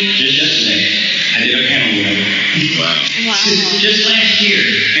for me just yesterday. I did a panel with them. Wow. Just last year,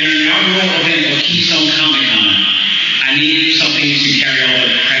 in an inaugural event of Keystone Comic Con, I needed something to carry all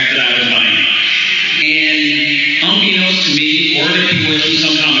the crap that I was buying. And unbeknownst to me or the people at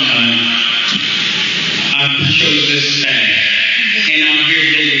Keystone Comic Con, I chose this bag. And I'm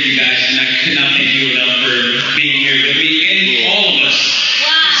here today with you guys, and I could not thank you enough for being here with me and all of us.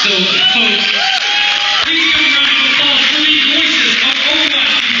 Wow. So, folks, please give a round of applause for the voices of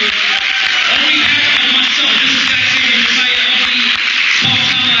Overwatch people. On behalf of myself, this is Dak Xavier Josiah of the Talk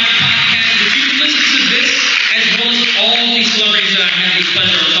Time Live podcast. But you can listen to this as well as all the celebrities that I had the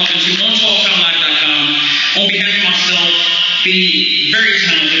pleasure of talking to on TalkTimeLive.com. On behalf of myself, the very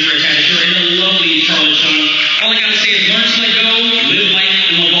talented Fred Tatasciore, and the lovely Charlotte Chung. All I gotta say is learn to let go, live life,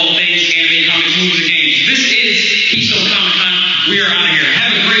 and love all things anime, comics, movies, and games. This is Keystone Comic Con. We are out of here.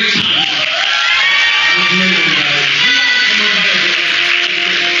 Have a great time.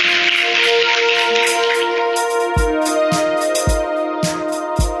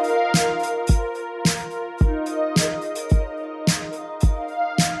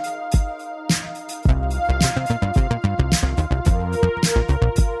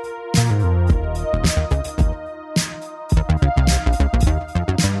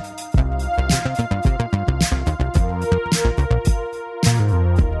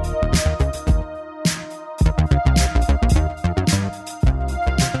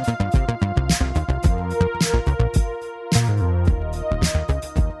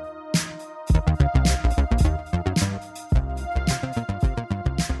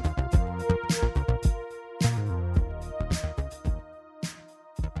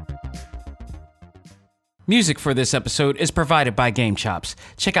 Music for this episode is provided by Game Chops.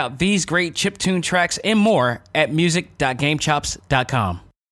 Check out these great chiptune tracks and more at music.gamechops.com.